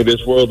 definitely.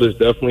 This world is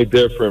definitely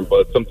different,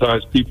 but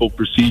sometimes people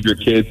perceive your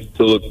kids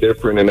to look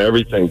different and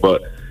everything.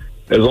 But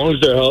as long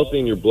as they're healthy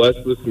and you're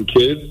blessed with some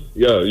kids,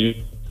 you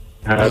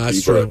happy.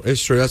 That's true.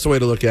 It's true. That's the way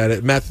to look at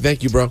it. Matthew,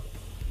 thank you, bro.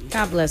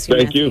 God bless you,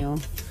 Thank you.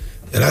 Matthew.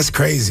 Yeah, that's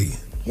crazy.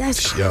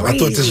 That's Yo, crazy. I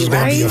thought this was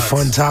going to be a right?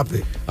 fun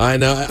topic. I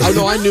know.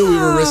 I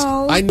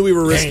knew we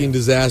were risking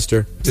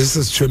disaster. This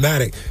is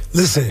traumatic.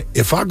 Listen,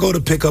 if I go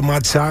to pick up my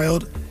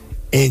child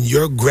and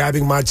you're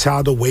grabbing my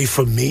child away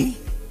from me,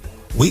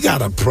 we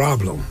got a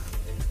problem.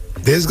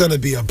 There's going to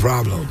be a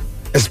problem,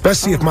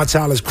 especially if my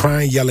child is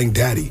crying, yelling,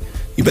 "Daddy."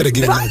 You better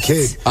give me my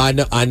kid. I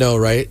know,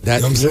 right?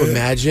 That, can you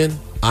imagine?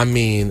 I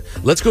mean,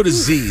 let's go to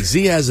Z.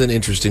 Z has an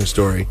interesting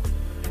story.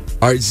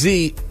 All right,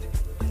 Z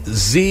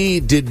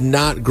did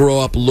not grow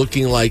up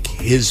looking like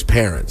his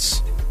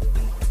parents.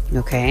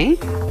 Okay.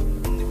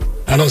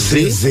 I don't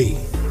see a Z.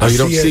 Oh, you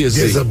don't see a Z.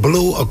 There's a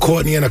Blue, a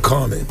Courtney, and a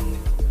Carmen.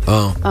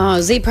 Oh,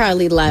 Z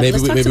probably left. Maybe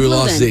Let's talk we to Blue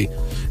lost then. Z.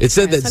 It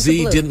said that talk to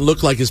Z Blue. didn't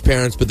look like his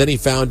parents, but then he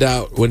found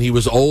out when he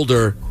was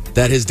older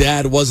that his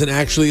dad wasn't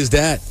actually his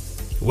dad.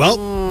 Well,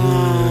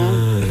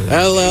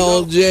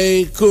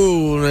 LLJ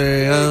Cool.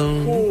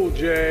 Cool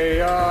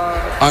J. All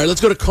right,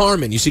 let's go to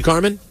Carmen. You see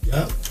Carmen?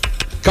 Yeah.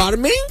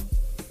 Carmen?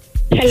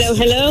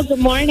 Hello. Good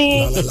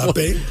morning. La la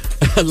ping.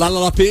 La la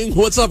la ping.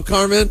 What's up,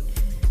 Carmen?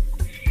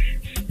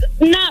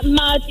 Not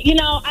much. You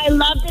know, I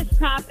love this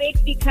topic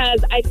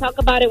because I talk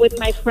about it with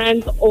my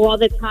friends all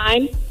the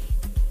time.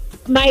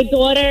 My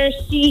daughter,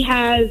 she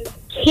has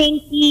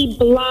kinky,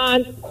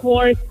 blonde,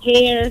 coarse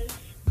hair,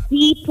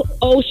 deep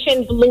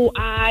ocean blue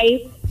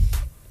eyes.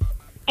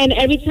 And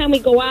every time we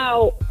go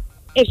out,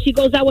 if she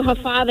goes out with her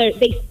father,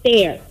 they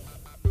stare.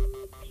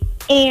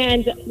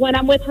 And when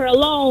I'm with her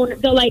alone,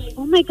 they're like,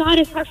 "Oh my God,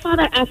 is her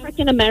father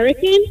African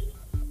American?"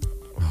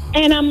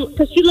 And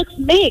because she looks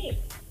mixed.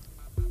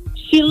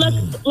 She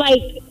looks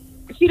like,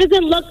 she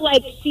doesn't look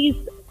like she's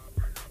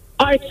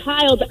our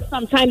child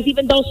sometimes,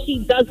 even though she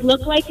does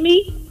look like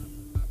me.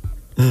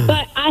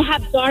 But I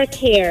have dark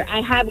hair.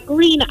 I have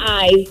green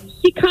eyes.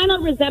 She kind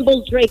of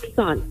resembles Drake's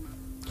son.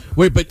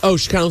 Wait, but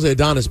she kind of looks like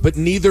Adonis, but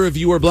neither of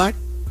you are black?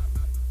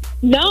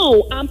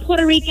 No, I'm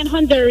Puerto Rican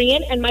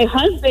Honduran, and my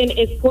husband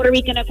is Puerto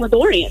Rican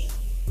Ecuadorian.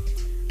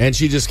 And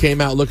she just came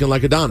out looking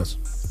like Adonis.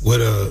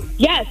 With a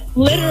Yes,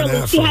 literally.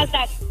 afro. She has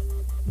that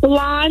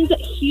blonde,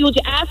 huge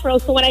afro.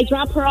 So when I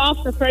drop her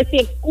off the first day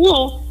of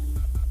school,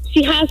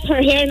 she has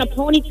her hair in a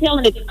ponytail,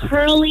 and it's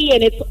curly,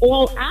 and it's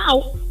all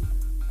out.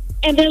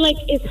 And they're like,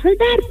 "Is her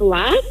dad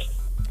black?"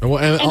 And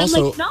also,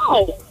 I'm like,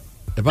 "No."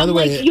 and by the I'm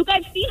way, like, "You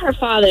guys see her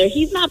father.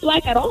 He's not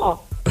black at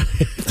all."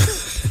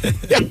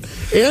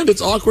 and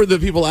it's awkward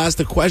that people ask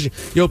the question.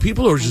 Yo,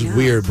 people are just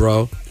weird,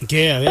 bro.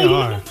 Yeah, they But you know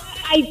are. what?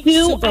 I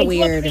do Super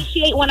weird.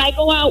 appreciate when I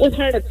go out with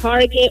her to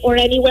Target or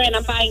anywhere and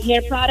I'm buying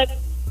hair products.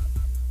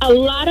 A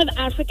lot of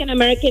African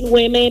American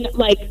women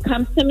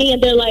come to me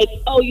and they're like,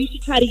 "Oh, you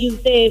should try to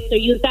use this or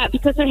use that,"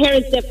 because her hair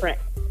is different.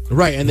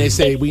 Right, and they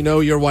say, "We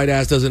know your white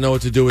ass doesn't know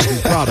what to do with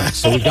these products,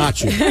 so we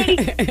got you."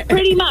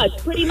 Pretty much.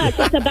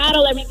 It's a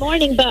battle every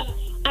morning, but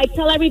I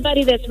tell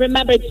everybody this.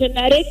 Remember,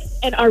 genetics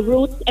and our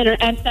roots and our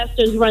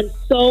ancestors run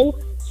so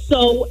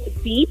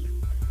deep.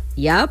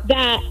 Yep.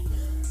 That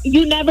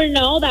you never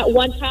know that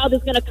one child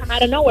is going to come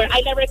out of nowhere.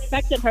 I never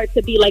expected her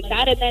to be like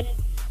that. And then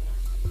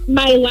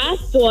my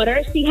last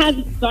daughter, she has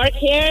dark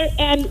hair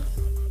and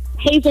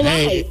hazel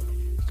eyes.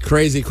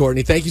 Crazy,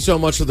 Courtney. Thank you so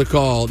much for the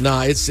call.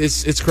 Nah,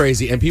 it's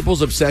crazy. And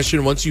people's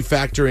obsession, once you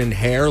factor in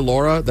hair,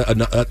 Laura,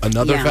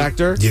 another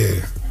factor.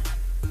 Yeah.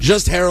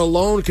 Just hair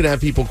alone can have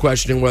people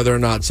questioning whether or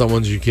not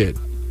someone's your kid.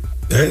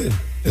 Yeah,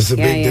 it's a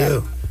big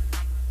deal.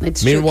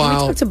 It's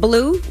Meanwhile, true. Can we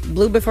talk to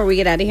Blue before we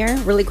get out of here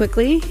really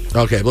quickly?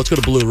 Okay, let's go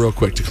to Blue real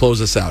quick to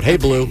close us out. Hey,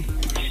 Blue.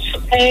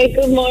 Hey,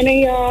 good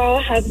morning,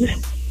 y'all.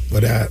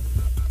 What up?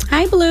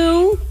 Hi,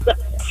 Blue.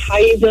 How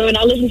you doing?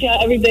 I listen to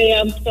y'all every day.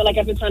 I feel like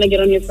I've been trying to get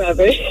on here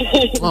forever.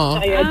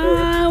 How y'all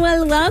doing?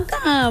 Well,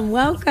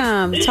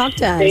 welcome. Talk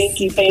to us.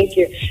 Thank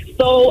you.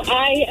 So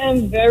I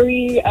am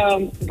very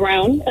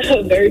brown,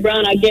 very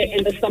brown. I get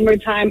in the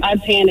summertime, I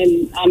tan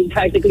and I'm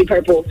practically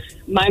purple.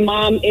 My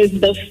mom is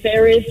the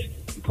fairest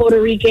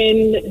Puerto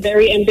Rican,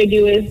 very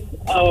ambiguous.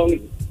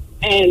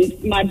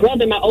 And my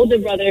brother, my older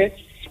brother,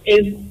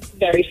 is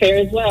very fair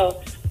as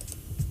well.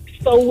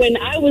 So when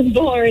I was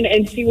born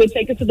and she would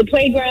take us to the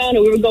playground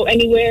or we would go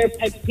anywhere,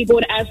 people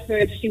would ask her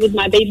if she was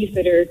my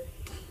babysitter.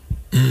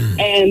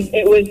 And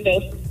it was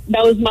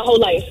that was my whole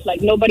life.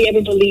 Like, nobody ever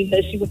believed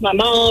that she was my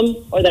mom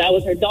or that I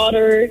was her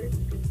daughter.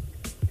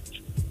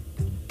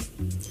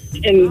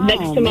 And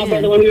next to my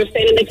brother, when we were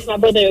standing next to my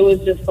brother, it was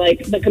just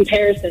like the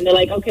comparison. They're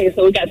like, okay,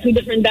 so we got two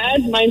different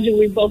dads. Mind you,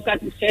 we both got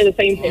to share the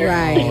same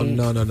parents.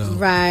 Right. Oh, no.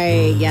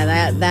 Right.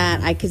 Yeah,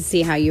 that I could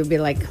see how you'd be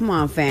like, "Come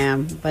on,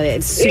 fam," but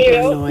it's super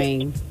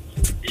annoying.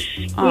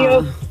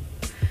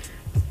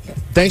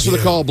 Thanks for the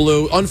call,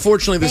 Blue.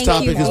 Unfortunately, this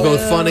Thank topic you, is both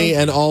Blue. funny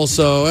and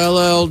also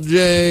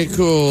LLJ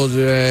Cool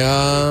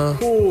J.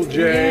 Cool J.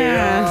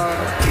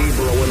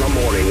 Ebro in the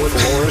morning with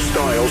with Laura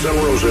Stiles and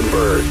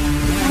Rosenberg.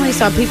 Oh, he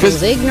saw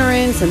people's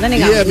ignorance, and then he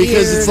got weird.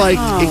 Because it's like,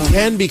 Oh. it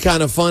can be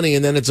kind of funny,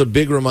 and then it's a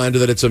big reminder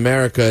that it's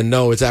America, and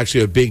no, it's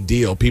actually a big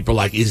deal. People are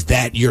like, is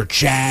that your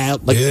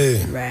child? Like,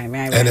 Yeah.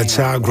 Right. And a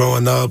child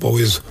growing up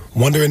always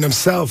wondering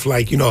himself,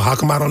 like, how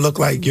come I don't look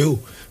like you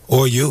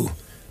or you?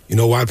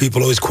 Why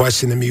people always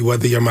questioning me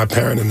whether you're my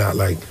parent or not.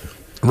 Like,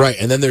 right,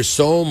 and then there's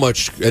so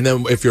much, and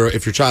then if your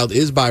child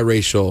is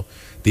biracial,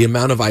 the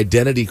amount of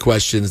identity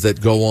questions that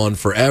go on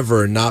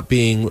forever, not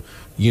being,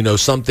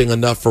 something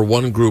enough for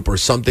one group or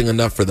something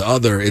enough for the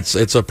other,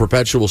 it's a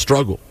perpetual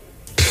struggle.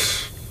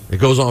 It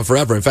goes on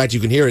forever. In fact, you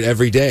can hear it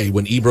every day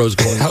when Ebro's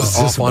going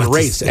off on a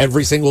race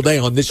every single day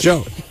on this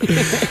show.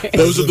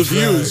 Those are the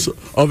views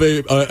of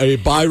a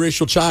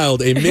biracial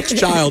child, a mixed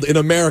child in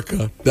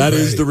America. That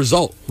is the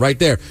result right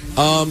there.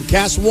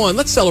 Cast 1,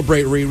 let's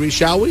celebrate Riri,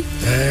 shall we?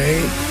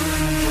 Hey.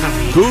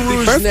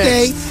 Guru's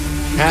birthday. Next.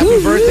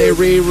 Happy birthday,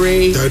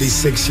 Riri.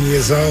 36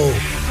 years old.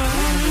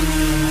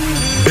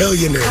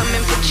 Billionaire.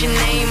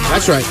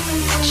 That's right.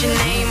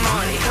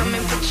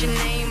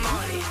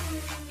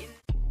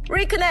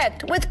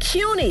 Reconnect with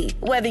CUNY.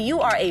 Whether you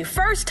are a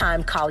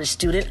first-time college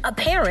student, a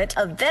parent,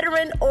 a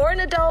veteran, or an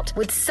adult,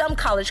 with some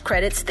college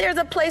credits, there's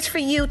a place for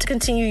you to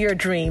continue your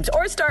dreams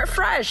or start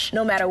fresh.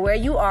 No matter where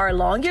you are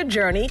along your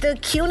journey, the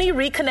CUNY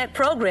Reconnect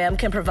program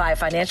can provide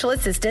financial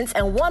assistance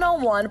and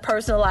one-on-one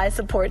personalized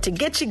support to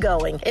get you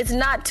going. It's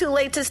not too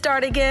late to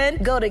start again.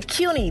 Go to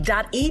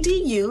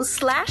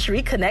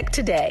cuny.edu/reconnect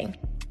today.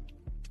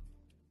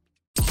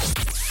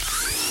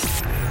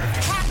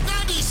 Hot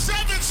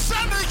 97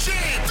 Summer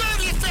Jam,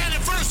 30th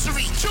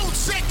anniversary, June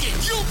 2nd,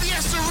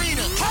 UBS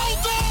Arena.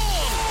 Hold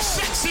on!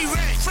 Sexy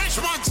Red, French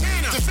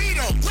Montana,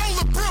 DeVito,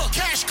 Roller Brook,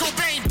 Cash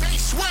Cobain,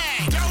 Bass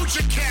Swag,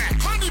 Doja Cat,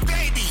 Honey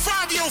Baby,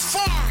 Fabio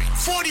Foreign,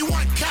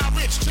 41 Cal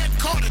Rich, Jet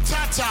Carter,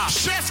 Tata,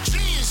 Chef G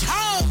is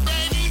home,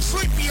 baby,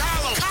 Sleepy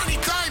Hollow, Connie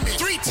Diamond,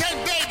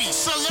 310 Baby,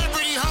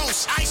 Celebrity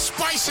Host, Ice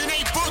Spice and A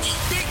Boogie.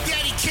 Big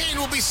Daddy Kane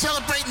will be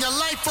celebrating the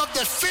life of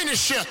the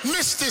finisher,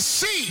 Mr.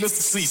 C.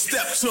 Mr. C,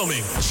 step to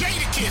me.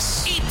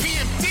 Jadakiss,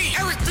 EPMD,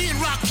 Eric B. and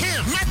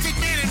Rakim, Method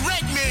Man and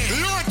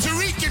Redman, Lord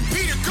Tariq and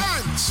Peter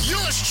Guns.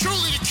 Yours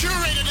truly, the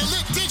curator, the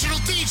lit digital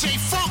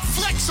DJ, Funk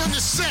Flex on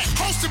the set.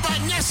 Hosted by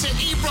Nessa,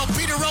 Ebro,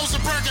 Peter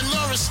Rosenberg, and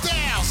Laura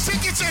Stiles.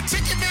 Tickets at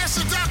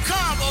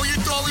Ticketmaster.com. Oh, you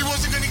thought we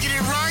wasn't going to get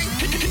it right?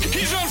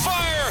 He's on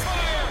fire!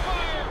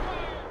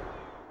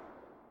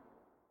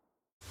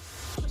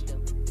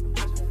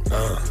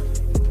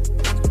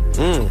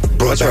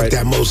 Brought back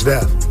that Mos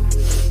Def.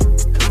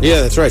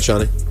 Yeah, that's right,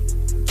 Shawnee.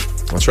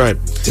 That's right.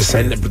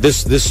 And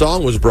this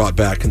song was brought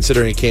back,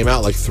 considering it came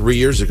out like 3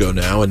 years ago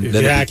now, and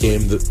then it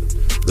became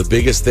the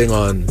biggest thing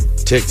on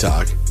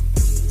TikTok.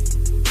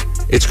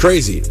 It's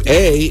crazy.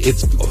 A,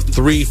 it's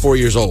 3-4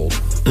 years old.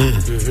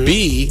 Mm-hmm.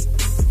 B,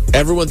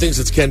 everyone thinks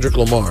it's Kendrick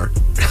Lamar.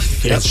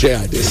 That's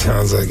J.I.D.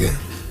 Sounds like it.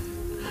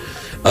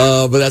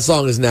 But that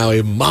song is now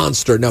a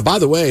monster. Now, by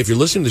the way, if you're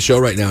listening to the show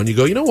right now and you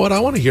go, you know what,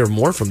 I want to hear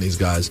more from these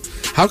guys.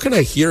 How can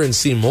I hear and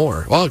see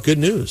more? Well, good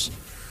news.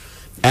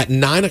 At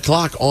 9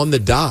 o'clock on the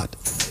dot,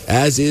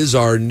 as is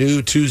our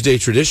new Tuesday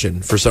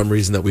tradition, for some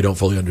reason that we don't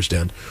fully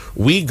understand,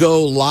 we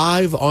go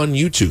live on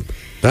YouTube.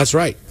 That's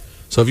right.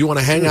 So if you want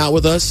to hang out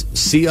with us,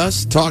 see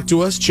us, talk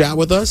to us, chat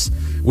with us,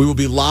 we will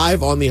be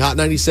live on the Hot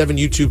 97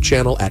 YouTube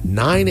channel at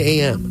 9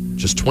 a.m.,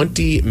 just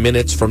 20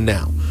 minutes from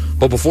now.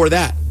 But before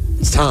that,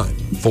 it's time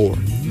for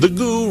The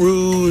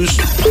Gurus.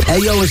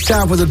 Hey, yo, it's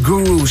time for The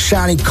Gurus,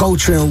 Shawnee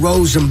Culture and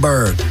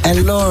Rosenberg.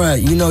 And Laura,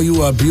 you know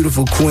you are a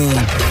beautiful queen.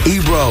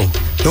 Ebro,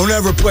 don't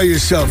ever play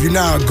yourself. You're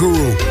not a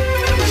guru.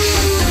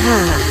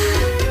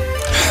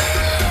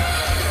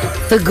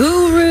 The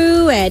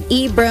Guru at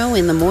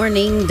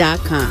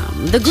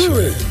ebrointhemorning.com. The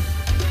Guru.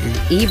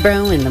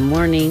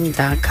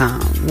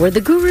 ebrointhemorning.com, where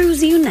the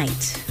gurus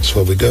unite. That's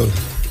what we do.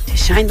 To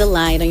shine the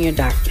light on your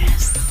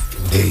darkness.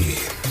 Hey.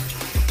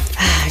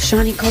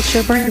 Shawnee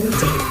Culture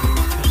Burns.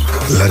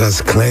 Let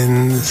us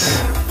cleanse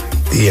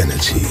the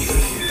energy.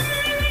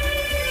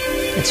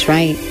 That's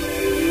right.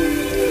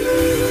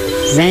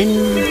 Zen.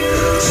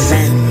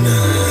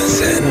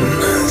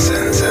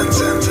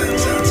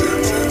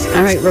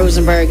 All right,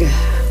 Rosenberg.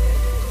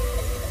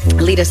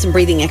 Lead us in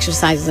breathing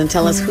exercises and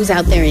tell us who's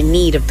out there in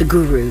need of the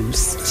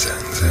gurus.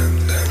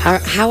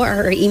 How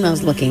are our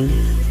emails looking?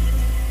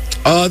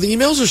 The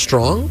emails are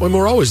strong. I mean,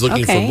 we're always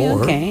looking for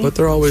more, but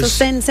they're always...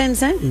 So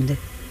send.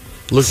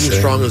 Looking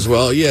strong as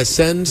well. Yeah,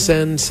 send.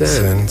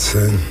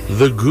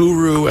 The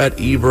Guru at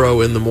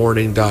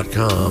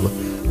ebrointhemorning.com.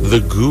 The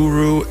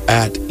Guru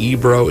at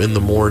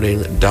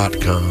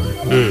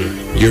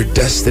ebrointhemorning.com. Your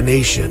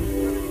destination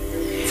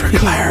for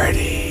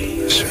clarity.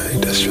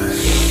 That's right.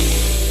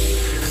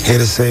 Here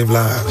to save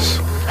lives.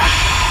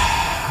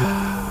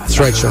 That's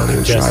right, Shawnee.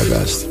 We try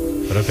best.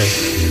 But okay.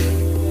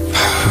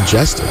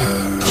 Congested.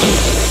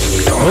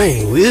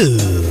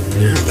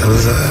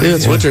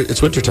 It's winter.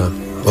 It's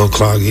wintertime. A little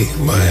cloggy,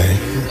 but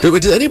hey.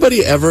 Did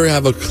anybody ever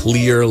have a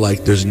clear,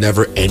 like, there's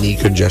never any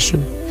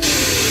congestion?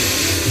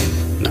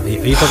 No,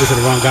 you talking to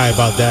the wrong guy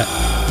about that.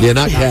 Yeah,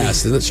 not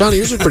Cass. Shawnee,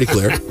 yours is pretty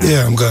clear.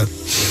 Yeah, I'm good.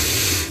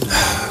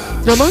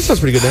 No, mine sounds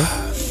pretty good now.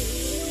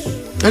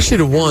 Actually,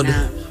 to one.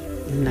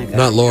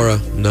 Not Laura.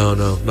 No,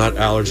 not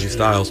Allergy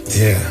Styles.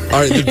 Yeah.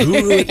 All right, the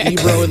guru at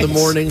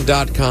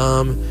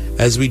ebrointhemorning.com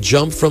as we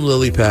jump from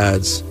lily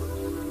pads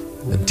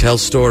and tell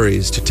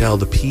stories to tell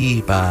the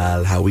people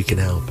how we can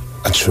help.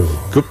 True.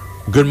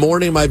 Good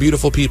morning, my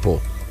beautiful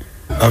people.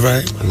 All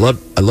right. I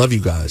love you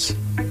guys.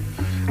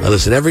 I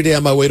listen every day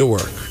on my way to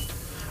work.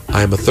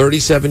 I am a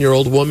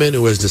 37-year-old woman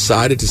who has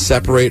decided to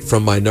separate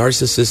from my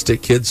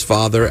narcissistic kid's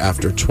father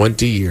after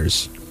 20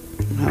 years.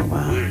 Oh,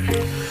 wow.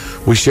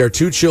 We share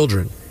 2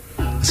 children.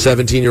 A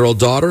 17-year-old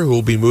daughter who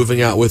will be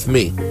moving out with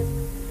me,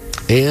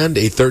 and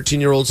a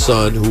 13-year-old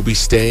son who will be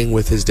staying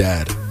with his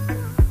dad.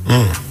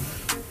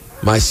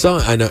 My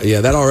son, I know,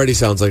 yeah, that already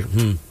sounds like,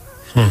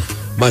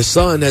 My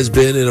son has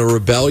been in a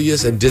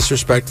rebellious and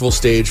disrespectful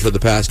stage for the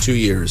past 2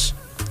 years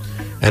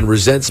and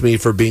resents me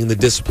for being the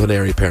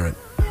disciplinary parent,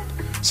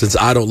 since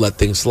I don't let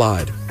things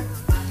slide.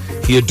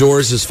 He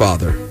adores his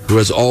father, who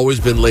has always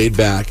been laid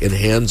back and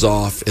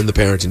hands-off in the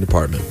parenting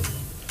department.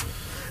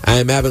 I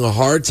am having a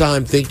hard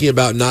time thinking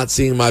about not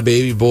seeing my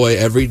baby boy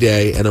every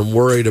day, and I'm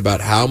worried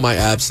about how my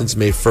absence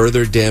may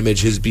further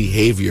damage his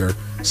behavior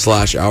 /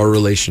 our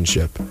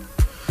relationship.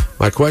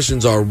 My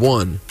questions are,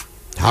 1,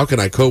 how can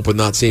I cope with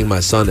not seeing my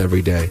son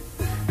every day?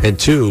 And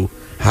 2,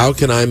 how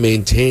can I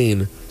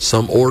maintain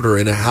some order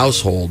in a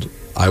household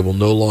I will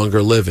no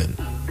longer live in?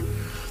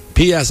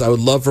 P.S. I would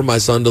love for my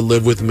son to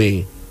live with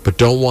me, but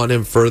don't want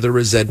him further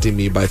resenting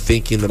me by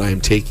thinking that I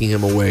am taking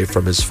him away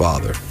from his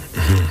father.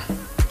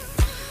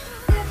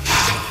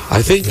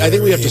 I think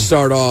we have to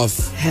start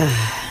off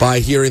by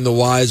hearing the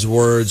wise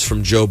words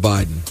from Joe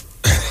Biden.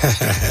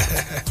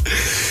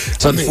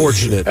 It's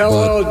unfortunate.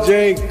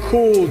 LLJ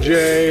Cool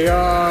J.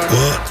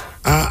 Well,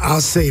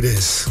 I'll say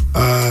this.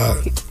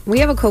 We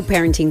have a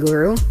co-parenting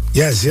guru.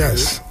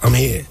 Yes, I'm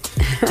here.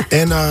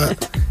 And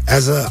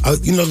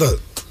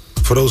look,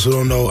 for those who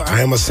don't know,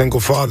 I am a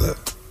single father.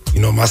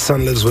 My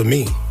son lives with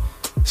me.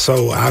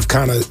 So I've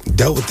kind of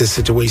dealt with this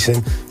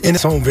situation in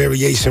its own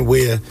variation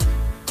where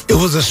it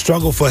was a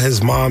struggle for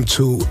his mom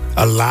to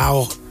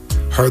allow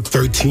her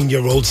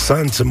 13-year-old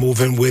son to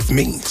move in with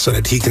me so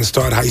that he can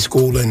start high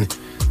school and,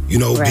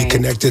 be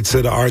connected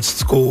to the arts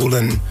school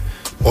and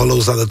all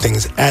those other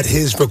things at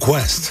his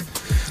request.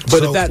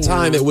 But at that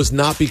time, it was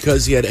not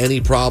because he had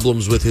any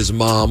problems with his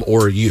mom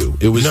or you.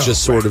 It was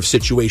just sort of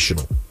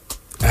situational.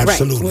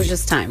 Absolutely. Right. It was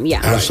just time,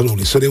 yeah. Absolutely.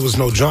 Right. So there was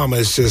no drama.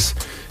 It's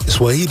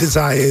what he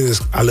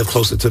desires. I live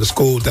closer to the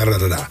school,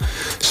 da-da-da-da.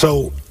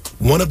 So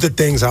one of the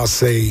things I'll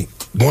say,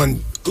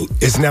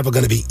 it's never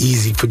going to be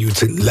easy for you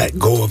to let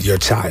go of your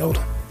child.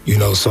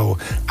 So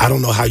I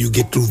don't know how you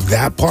get through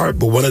that part,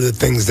 but one of the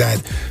things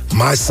that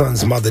my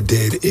son's mother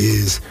did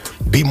is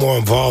be more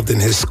involved in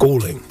his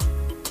schooling,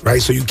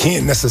 right? So you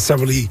can't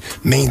necessarily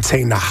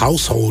maintain the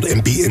household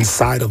and be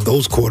inside of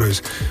those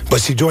quarters,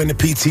 but she joined the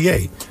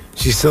PTA.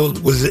 She still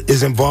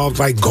is involved,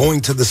 like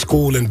going to the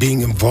school and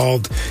being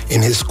involved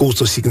in his school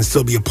so she can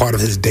still be a part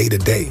of his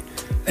day-to-day.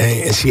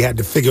 And she had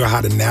to figure out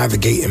how to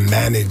navigate and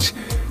manage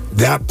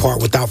that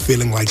part without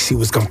feeling like she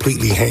was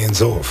completely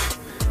hands-off.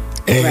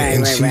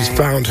 And she's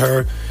found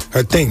her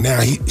thing. Now,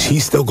 he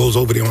still goes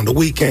over there on the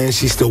weekends.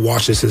 She still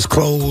washes his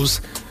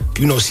clothes.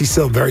 She's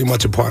still very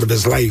much a part of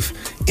his life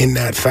in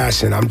that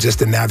fashion. I'm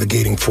just a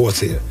navigating force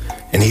here,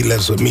 and he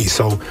lives with me.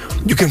 So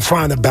you can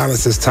find a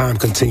balance as time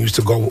continues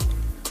to go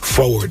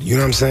forward. You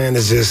know what I'm saying?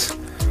 It's just...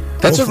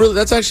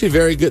 That's actually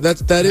very good.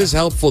 That is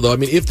helpful, though. I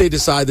mean, if they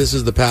decide this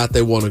is the path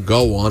they want to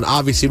go on,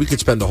 obviously we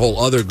could spend a whole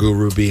other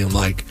guru being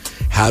like,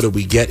 how do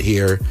we get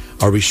here?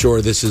 Are we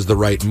sure this is the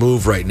right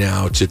move right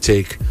now to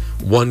take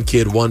one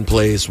kid one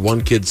place,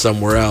 one kid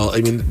somewhere else? I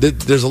mean,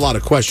 there's a lot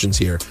of questions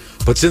here.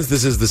 But since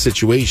this is the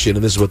situation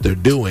and this is what they're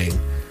doing,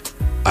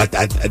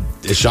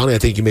 Shani, I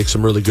think you make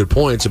some really good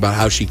points about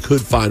how she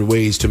could find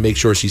ways to make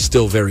sure she's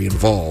still very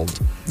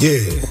involved. Yeah.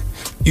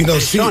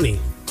 Shani.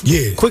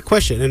 Yeah. Quick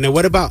question. And then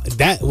what about,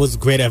 that was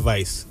great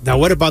advice. Now,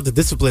 what about the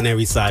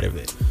disciplinary side of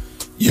it?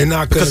 You're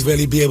not going to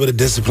really be able to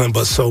discipline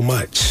but so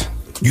much.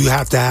 You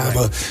have to have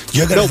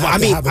you're going to have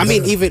to have I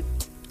mean,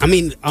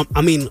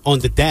 on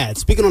the dad.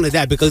 Speaking on the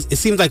dad, because it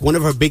seems like one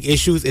of her big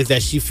issues is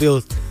that she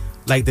feels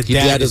like the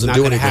dad is not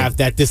going to have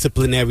that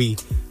disciplinary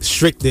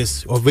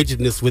strictness or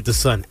rigidness with the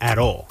son at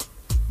all.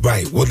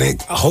 Right. Well, then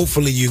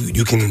hopefully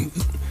you can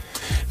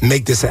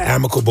make this an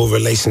amicable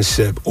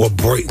relationship or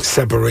break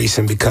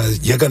separation,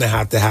 because you're going to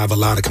have a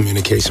lot of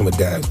communication with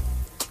dad.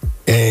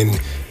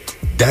 And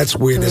that's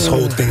where this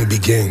whole thing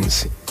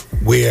begins,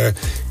 where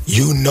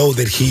you know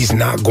that he's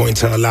not going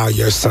to allow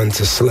your son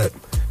to slip.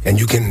 And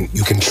you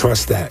can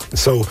trust that.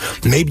 So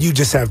maybe you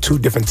just have two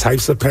different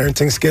types of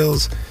parenting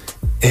skills,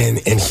 and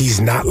he's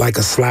not like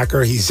a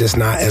slacker. He's just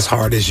not as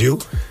hard as you.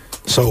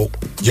 So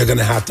you're going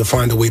to have to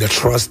find a way to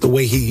trust the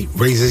way he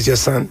raises your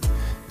son,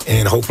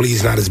 and hopefully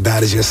he's not as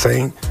bad as you're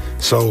saying.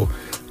 So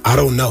I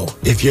don't know.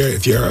 If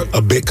you're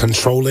a bit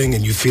controlling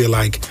and you feel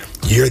like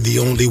you're the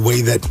only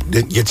way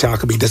that your child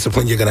could be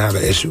disciplined, you're going to have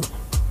an issue.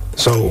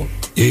 So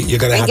You're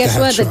gonna have to have guess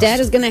what? trust. The dad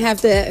is gonna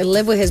have to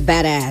live with his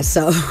bad ass.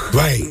 So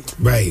right,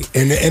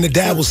 and the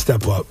dad will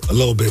step up a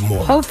little bit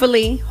more.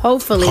 Hopefully.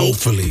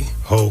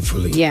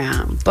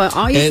 Yeah, but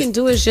all you can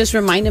do is just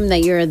remind him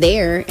that you're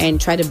there and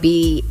try to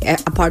be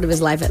a part of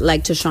his life,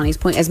 like to Shawnee's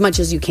point, as much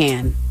as you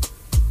can.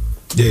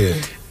 Yeah.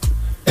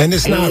 And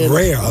it's not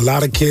rare. A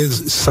lot of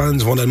kids'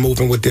 sons want to move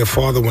in with their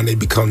father when they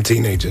become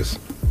teenagers.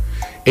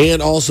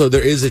 And also,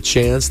 there is a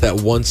chance that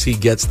once he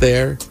gets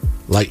there,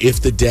 like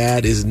if the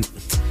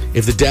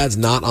dad's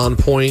not on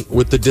point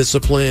with the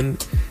discipline,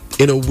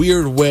 in a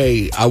weird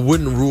way, I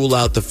wouldn't rule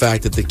out the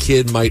fact that the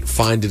kid might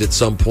find it at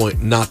some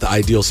point not the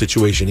ideal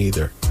situation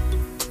either.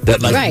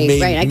 That like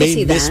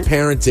may miss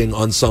parenting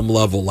on some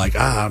level. Like,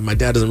 my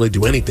dad doesn't really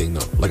do anything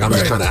though. Like I'm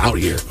just kind of out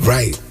here.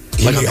 Right.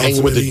 Like I'm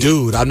hanging with a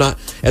dude. I'm not,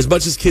 as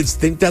much as kids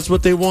think that's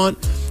what they want,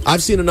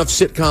 I've seen enough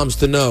sitcoms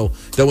to know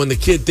that when the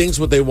kid thinks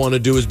what they want to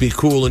do is be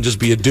cool and just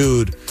be a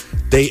dude,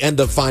 they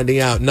end up finding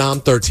out, I'm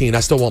 13,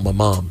 I still want my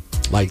mom.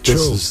 Like, this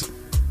is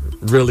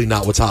really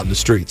not what's hot in the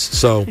streets.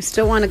 So I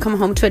still want to come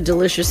home to a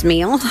delicious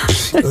meal.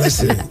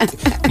 Listen,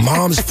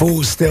 mom's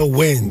food still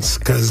wins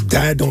because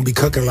dad don't be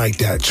cooking like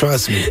that.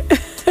 Trust me.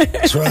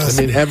 I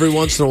mean, every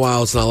once in a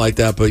while it's not like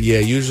that, but yeah,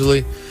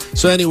 usually.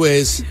 So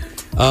anyways,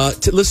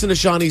 listen to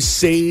Shawnee's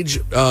sage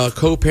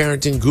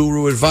co-parenting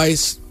guru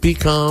advice. Be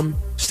calm,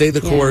 stay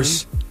the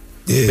course.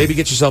 Yeah. Maybe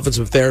get yourself in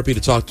some therapy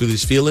to talk through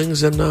these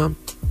feelings, and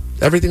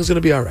everything's going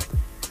to be all right.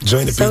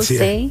 Join the PTA. So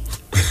say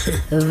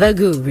the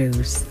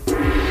gurus.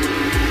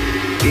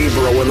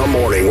 Ebro in the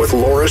morning with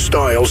Laura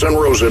Stiles and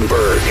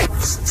Rosenberg.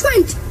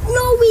 Strength,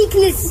 no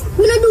weakness.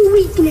 We don't do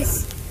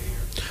weakness.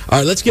 All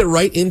right, let's get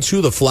right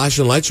into the flash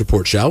and lights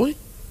report, shall we?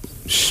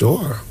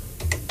 Sure.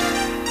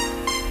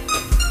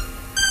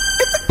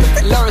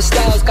 Laura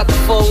Stiles got the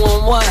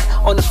 411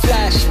 on the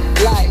flash,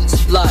 lights.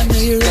 Are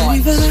you ready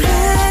for the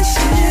flash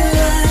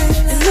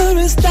and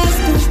Laura Stiles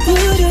gon'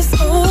 put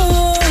us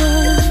on.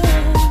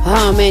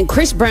 Oh man,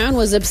 Chris Brown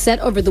was upset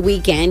over the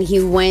weekend.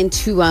 He went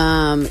to,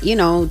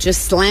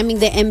 just slamming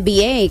the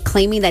NBA,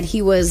 claiming that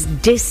he was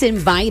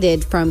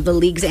disinvited from the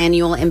league's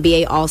annual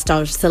NBA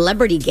All-Star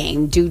Celebrity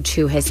Game due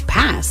to his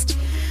past.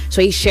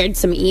 So he shared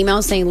some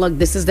emails saying, look,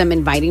 this is them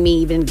inviting me,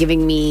 even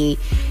giving me,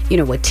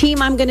 what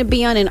team I'm going to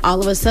be on. And all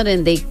of a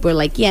sudden they were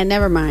like, yeah,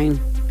 never mind.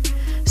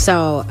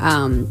 So,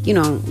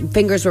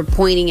 fingers were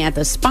pointing at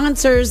the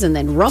sponsors, and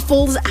then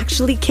Ruffles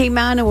actually came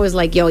out and was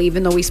like, yo,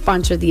 even though we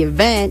sponsored the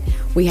event,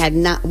 we had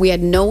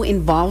no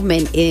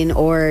involvement in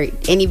or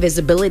any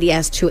visibility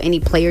as to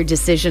any player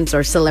decisions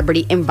or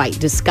celebrity invite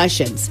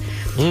discussions.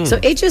 So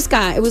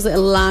it was a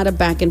lot of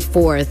back and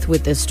forth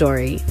with this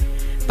story.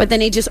 But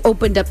then it just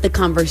opened up the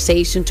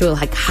conversation to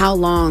like, how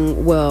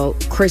long will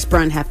Chris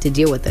Brown have to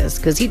deal with this?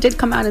 Because he did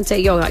come out and say,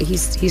 yo,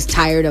 he's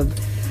tired of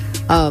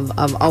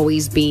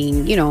always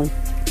being,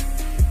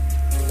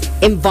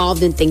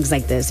 involved in things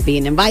like this,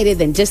 being invited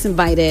then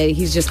disinvited.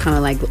 He's just kind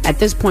of like, at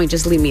this point,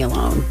 just leave me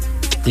alone.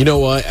 You know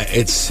what?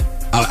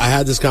 I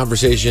had this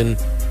conversation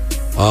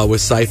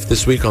with Syfe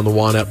this week on the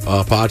One-Up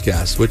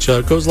podcast, which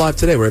goes live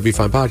today wherever you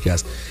find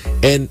podcasts.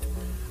 And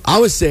I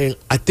was saying,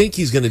 I think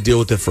he's going to deal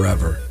with it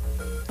forever.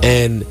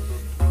 And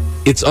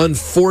it's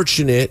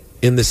unfortunate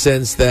in the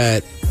sense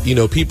that,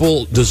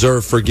 people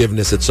deserve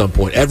forgiveness at some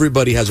point.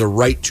 Everybody has a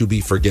right to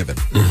be forgiven.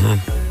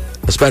 Mm-hmm.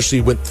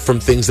 Especially from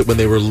things that when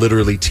they were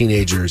literally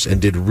teenagers and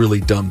did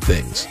really dumb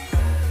things.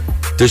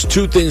 There's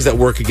two things that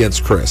work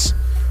against Chris.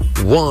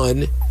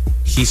 One,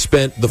 he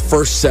spent the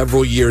first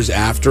several years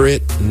after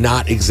it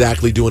not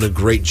exactly doing a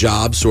great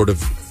job sort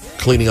of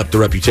cleaning up the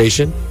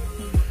reputation.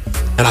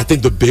 And I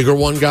think the bigger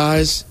one,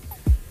 guys,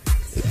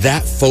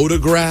 that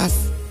photograph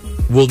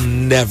will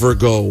never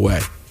go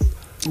away.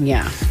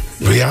 Yeah.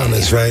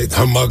 Rihanna's, right?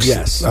 Her mugshot.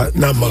 Yes.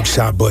 Not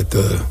mugshot, but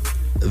the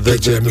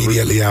picture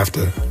immediately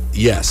after.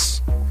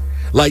 Yes.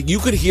 Like, you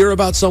could hear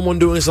about someone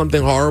doing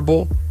something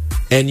horrible,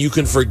 and you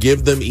can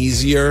forgive them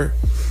easier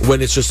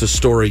when it's just a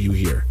story you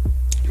hear.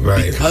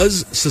 Right.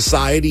 Because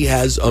society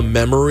has a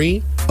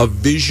memory of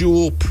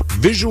visual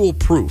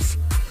proof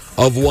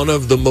of one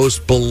of the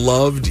most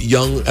beloved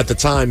young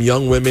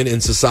women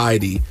in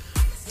society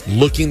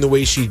looking the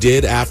way she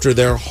did after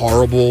their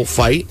horrible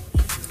fight.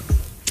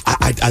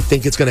 I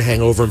think it's going to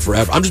hang over him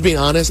forever. I'm just being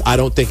honest. I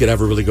don't think it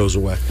ever really goes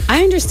away.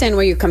 I understand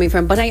where you're coming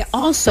from, but I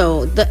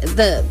also,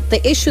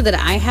 the issue that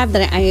I have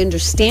that I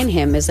understand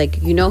him is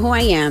like, you know who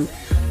I am.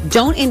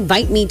 Don't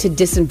invite me to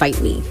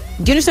disinvite me.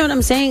 Do you understand what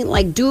I'm saying?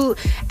 Like,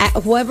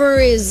 whoever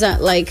is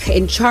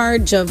in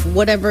charge of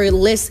whatever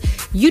list,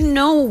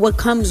 what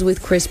comes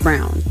with Chris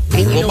Brown.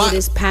 And you know what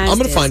his past is. I'm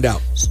going to find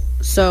out.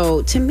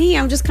 So to me,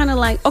 I'm just kind of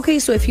like, okay,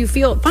 so if you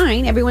feel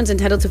fine, everyone's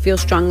entitled to feel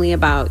strongly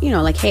about,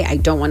 hey, I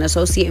don't want to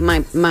associate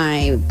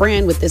my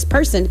brand with this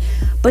person,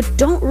 but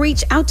don't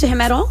reach out to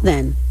him at all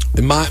then.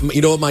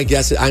 You know what my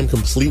guess is? I'm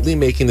completely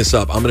making this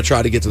up. I'm going to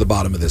try to get to the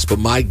bottom of this, but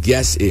my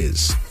guess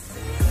is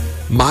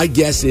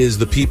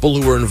the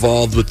people who were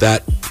involved with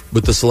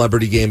the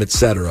celebrity game,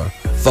 etc.,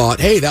 thought,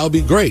 hey, that would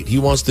be great. He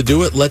wants to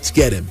do it. Let's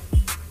get him.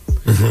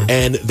 Mm-hmm.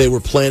 And they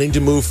were planning to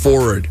move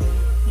forward.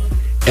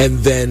 and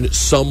then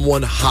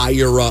someone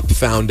higher up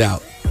found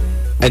out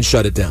and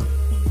shut it down.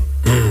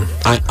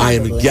 I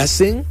am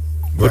guessing,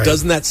 but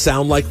doesn't that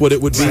sound like what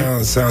it would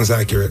be? Sounds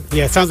accurate.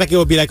 Yeah, it sounds like it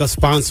would be like a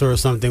sponsor or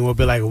something. We'll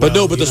be like, but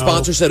the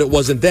sponsor said it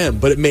wasn't them,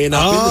 but it may have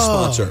not been the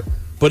sponsor.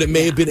 But it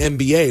may have been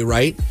NBA,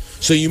 right?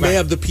 So you may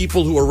have the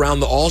people who were around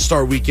the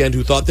All-Star weekend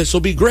who thought this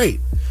will be great.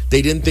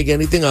 They didn't think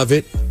anything of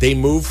it. They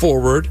moved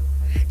forward.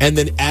 And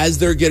then as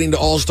they're getting to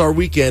All-Star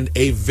weekend,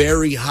 a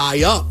very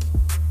high up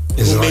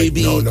is like,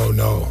 maybe,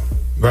 no.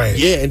 Right.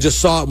 Yeah, and just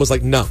saw it and was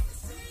like, no,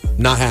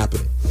 not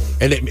happening.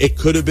 And it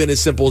could have been as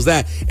simple as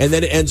that. And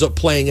then it ends up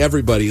playing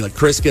everybody. Like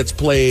Chris gets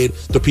played.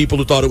 The people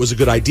who thought it was a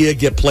good idea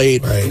get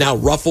played. Right. Now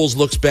Ruffles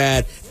looks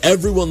bad.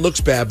 Everyone looks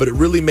bad, but it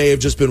really may have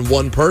just been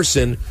one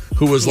person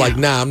who was like,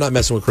 nah, I'm not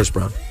messing with Chris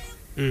Brown.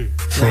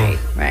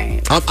 Right.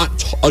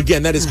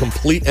 Again, that is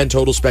complete and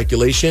total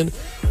speculation.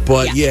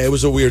 But yeah, it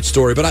was a weird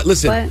story. But I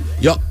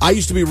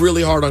used to be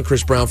really hard on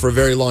Chris Brown for a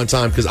very long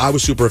time because I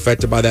was super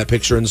affected by that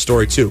picture in the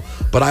story too.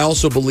 But I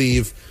also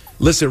believe,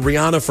 listen,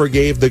 Rihanna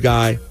forgave the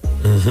guy.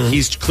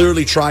 He's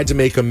clearly tried to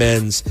make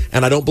amends,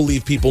 and I don't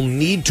believe people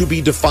need to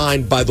be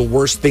defined by the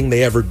worst thing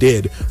they ever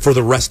did for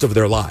the rest of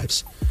their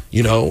lives.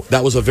 You know,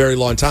 that was a very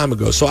long time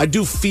ago. So I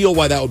do feel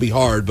why that would be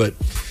hard, but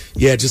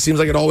yeah, it just seems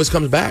like it always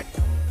comes back.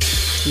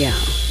 Yeah.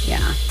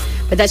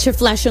 But that's your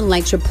Flash and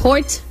Lights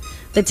report.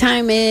 The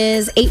time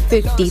is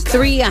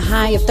 8:53, a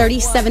high of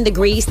 37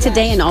 degrees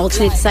today, and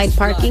alternate side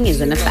parking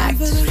is in effect.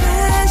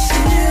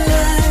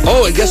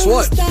 Oh, and guess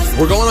what?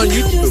 We're going on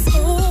YouTube.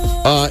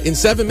 In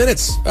 7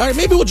 minutes. All right,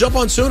 maybe we'll jump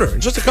on sooner. In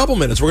just a couple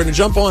minutes, we're going to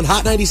jump on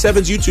Hot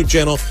 97's YouTube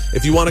channel.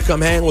 If you want to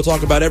come hang, we'll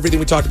talk about everything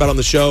we talked about on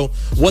the show.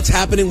 What's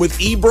happening with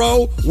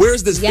Ebro?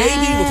 Where's this baby?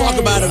 We'll talk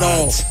about it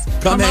all.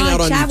 Come hang out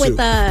on chat YouTube. With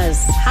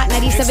us. Hot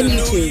 97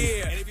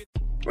 YouTube.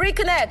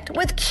 Reconnect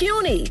with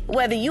CUNY.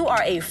 Whether you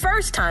are a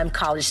first-time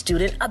college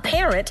student, a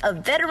parent, a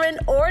veteran,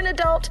 or an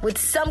adult, with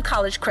some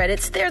college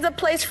credits, there's a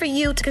place for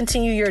you to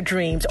continue your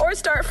dreams or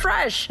start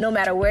fresh. No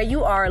matter where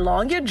you are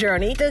along your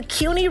journey, the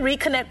CUNY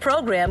Reconnect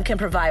program can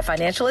provide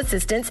financial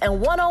assistance and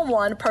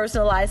one-on-one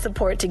personalized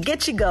support to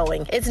get you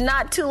going. It's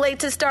not too late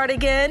to start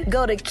again.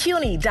 Go to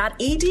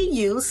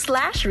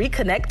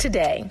cuny.edu/reconnect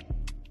today.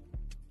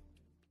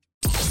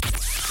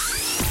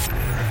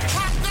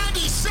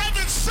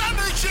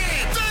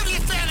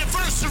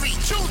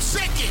 June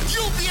 2nd,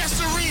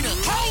 UBS Arena.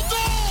 Hold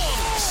on!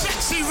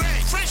 Sexy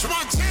Red, French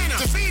Montana,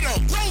 DeVito,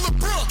 Roller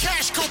Brook,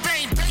 Cash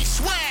Cobain, Bass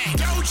Swag,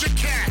 Doja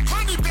Cat,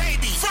 Honey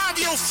Baby,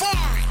 Fabio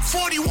Foreign,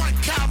 41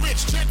 Cal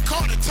Rich, Jet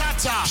Carter,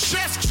 Tata,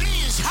 Chef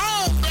G's,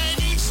 Home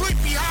Baby,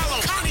 Sleepy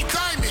Hollow, Connie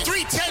Diamond,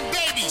 310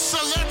 Baby,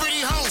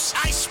 Celebrity Host,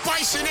 Ice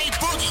Spice and A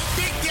Boogie.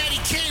 Big Daddy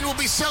Kane will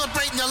be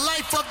celebrating the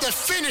life of the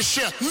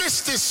finisher,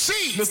 Mr.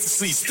 C. Mr.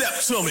 C, step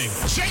to me.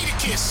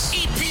 Jadakiss,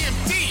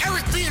 EPMD,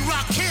 Eric B. and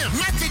Rakim,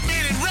 Method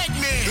Man and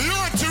Redman,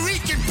 Lord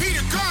Tariq and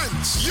Peter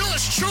Guns.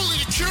 Yours truly,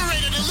 the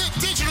curator, the lit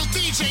digital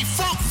DJ,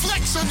 Funk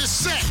Flex on the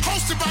set.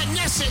 Hosted by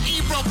Nessa,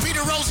 Ebro,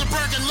 Peter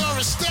Rosenberg, and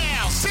Laura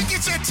Styles.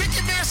 Tickets at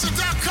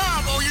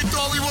Ticketmaster.com. Oh, you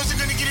thought we wasn't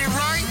going to get it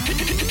right?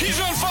 He's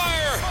on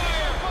fire.